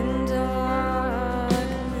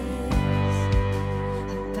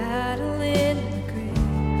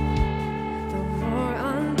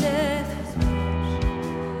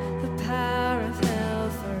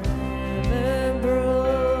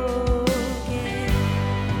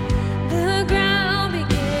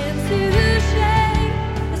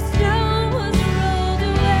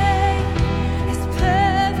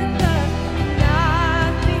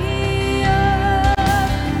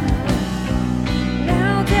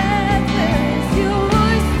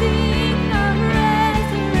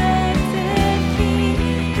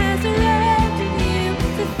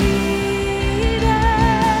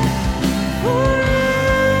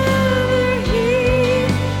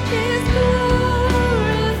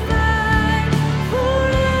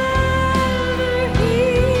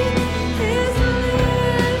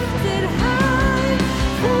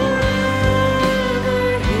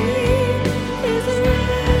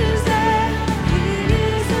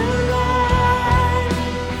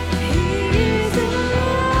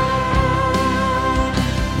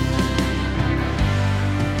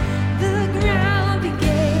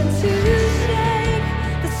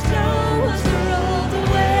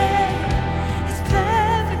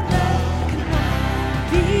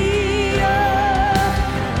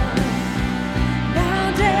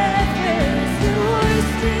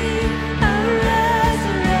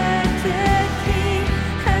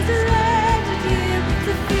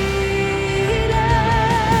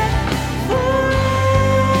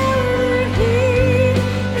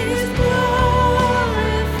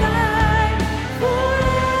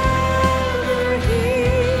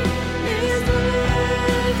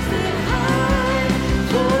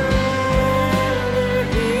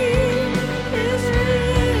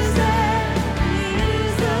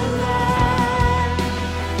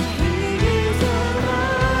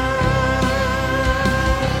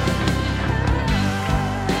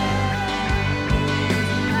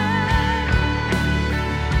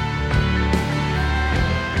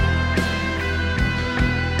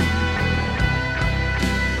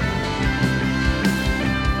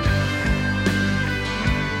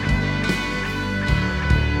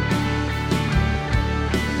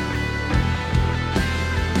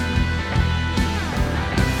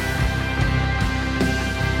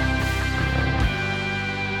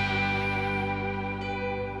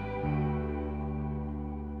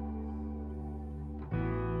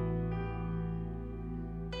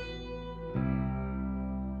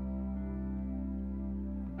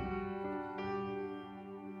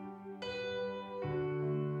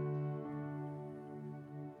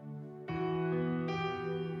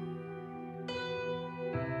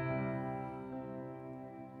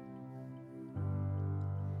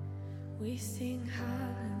We sing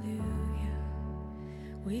hallelujah.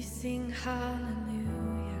 We sing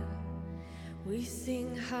hallelujah. We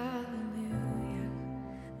sing hallelujah.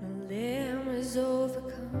 The Lamb is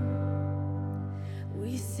overcome.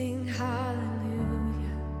 We sing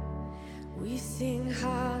hallelujah. We sing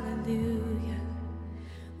hallelujah.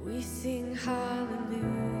 We sing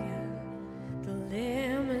hallelujah. The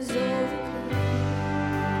Lamb is overcome.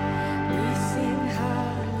 We sing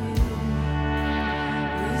hallelujah.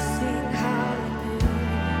 We sing hallelujah.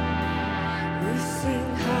 We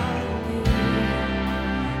sing hallelujah.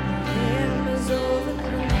 The Lamb is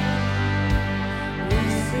overcome. We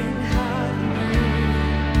sing hallelujah.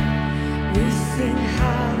 We sing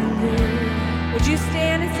hallelujah. Would you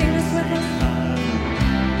stand and sing this with us?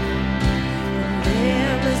 The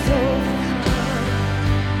Lamb is overcome.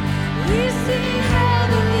 We sing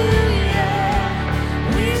hallelujah.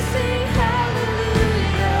 We sing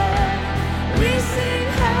hallelujah. We sing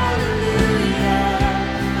hallelujah.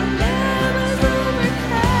 The Lamb is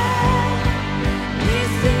overcome. We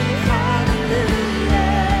sing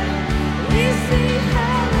hallelujah. We sing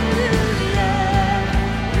hallelujah.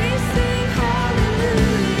 We sing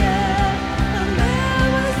hallelujah. The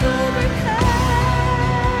Lamb is overcome.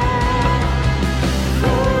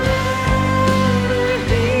 Forever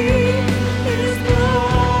He is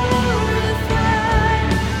glorified.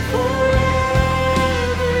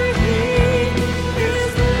 Forever He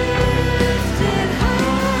is lifted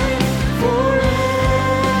high.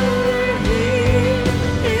 Forever He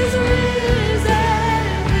is risen.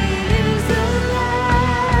 He is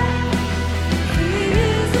alive. He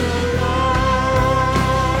is alive.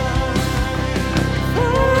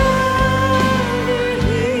 Forever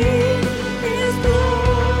He is glorified.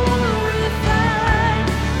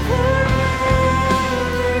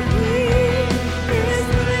 Forever He is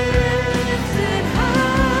lifted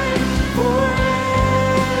high.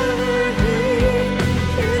 Forever He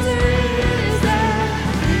is risen.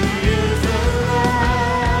 He is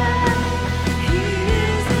alive. He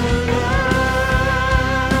is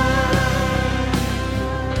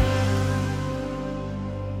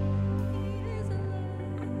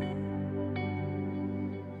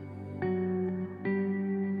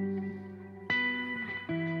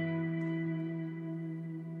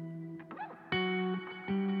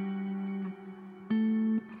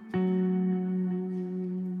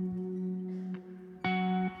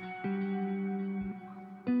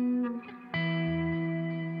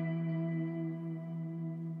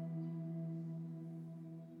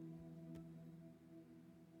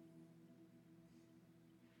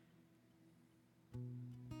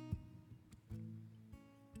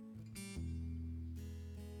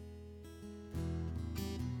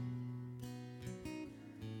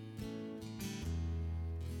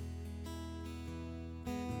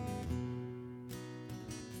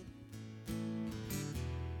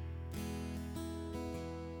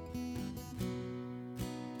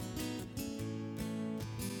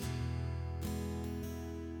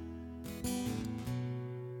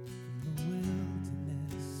From the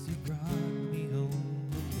wilderness, you brought me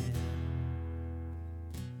home again.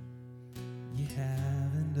 You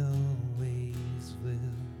have and always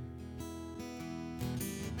will.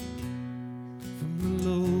 From the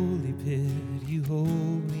lowly pit, you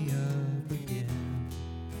hold me up again.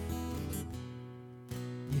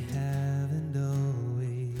 You have and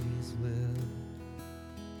always will.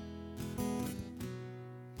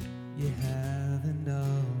 You have and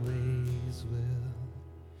always will.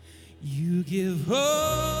 You give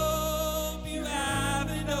hope, you have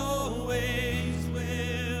and always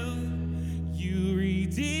will. You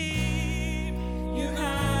redeem, you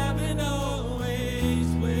have and always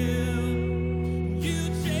will. You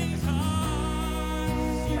change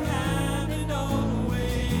hearts, you have and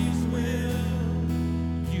always will.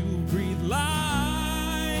 You breathe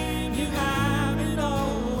life, you have and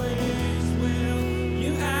always will.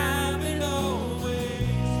 You have and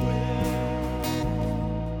always will.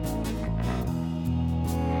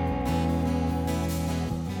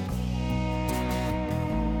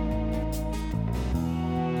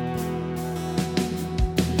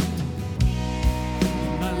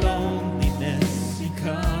 In my loneliness, you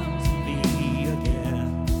come to me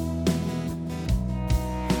again.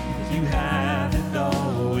 You have and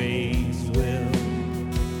always will.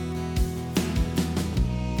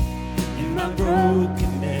 In my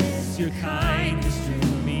brokenness, your kindness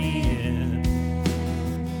drew me in.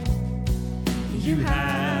 You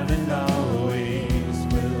have and always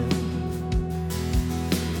will.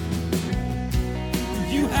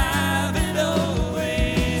 You have and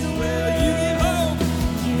always will. You give hope.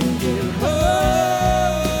 You give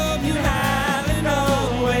hope. You have and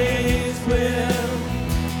always will.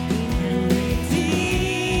 You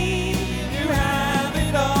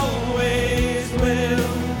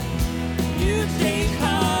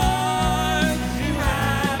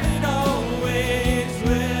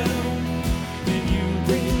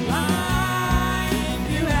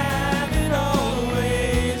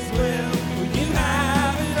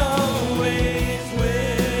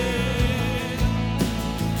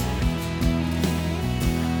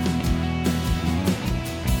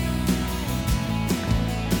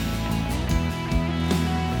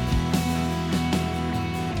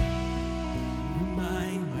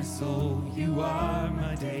You are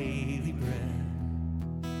my daily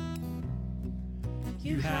bread.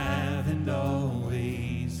 You have and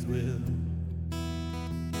always will.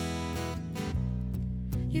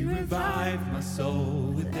 You revive my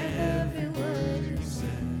soul with every word you said.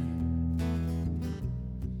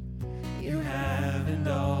 You have and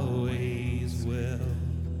always will.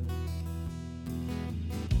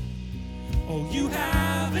 Oh, you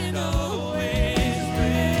have and always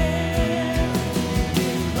will.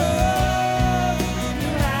 Oh, you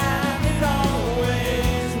have and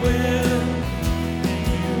always will.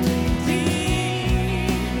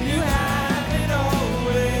 You have and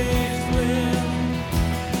always will.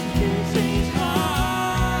 You change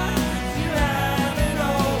hearts. You have and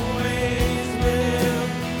always will.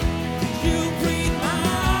 You breathe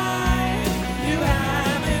life. You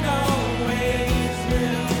have and always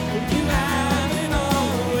will. You have and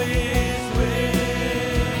always will.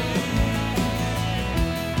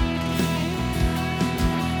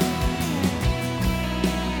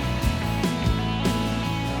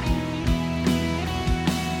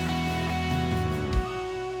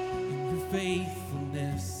 Your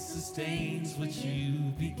faithfulness sustains what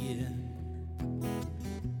you begin.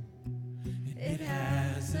 It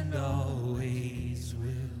has and always will.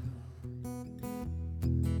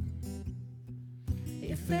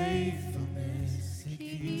 Your faithfulness, it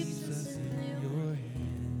keeps us in your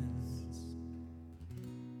hands.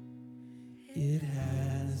 It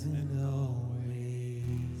has and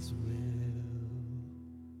always will.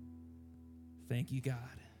 Thank you, God,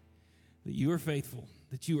 that you are faithful,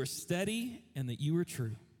 that you are steady, and that you are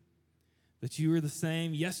true, that you are the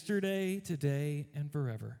same yesterday, today, and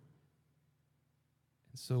forever.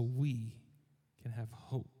 And so we can have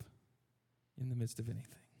hope in the midst of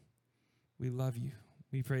anything. We love you.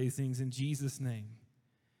 We pray these things in Jesus' name.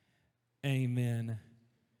 Amen.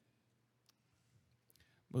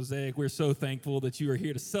 Mosaic, we're so thankful that you are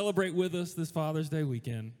here to celebrate with us this Father's Day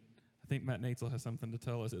weekend. I think Matt Natzel has something to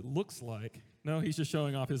tell us. It looks like. No, he's just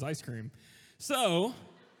showing off his ice cream. So,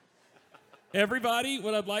 everybody,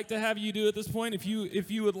 what I'd like to have you do at this point, if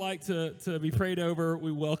you would like to be prayed over,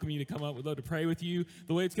 we welcome you to come up. We'd love to pray with you.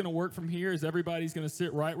 The way it's going to work from here is everybody's going to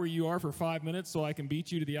sit right where you are for 5 minutes so I can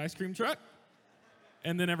beat you to the ice cream truck,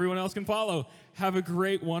 and then everyone else can follow. Have a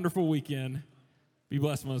great, wonderful weekend. Be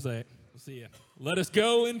blessed, Mosaic. We'll see you. Let us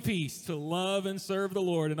go in peace to love and serve the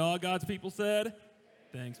Lord. And all God's people said,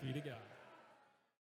 thanks be to God.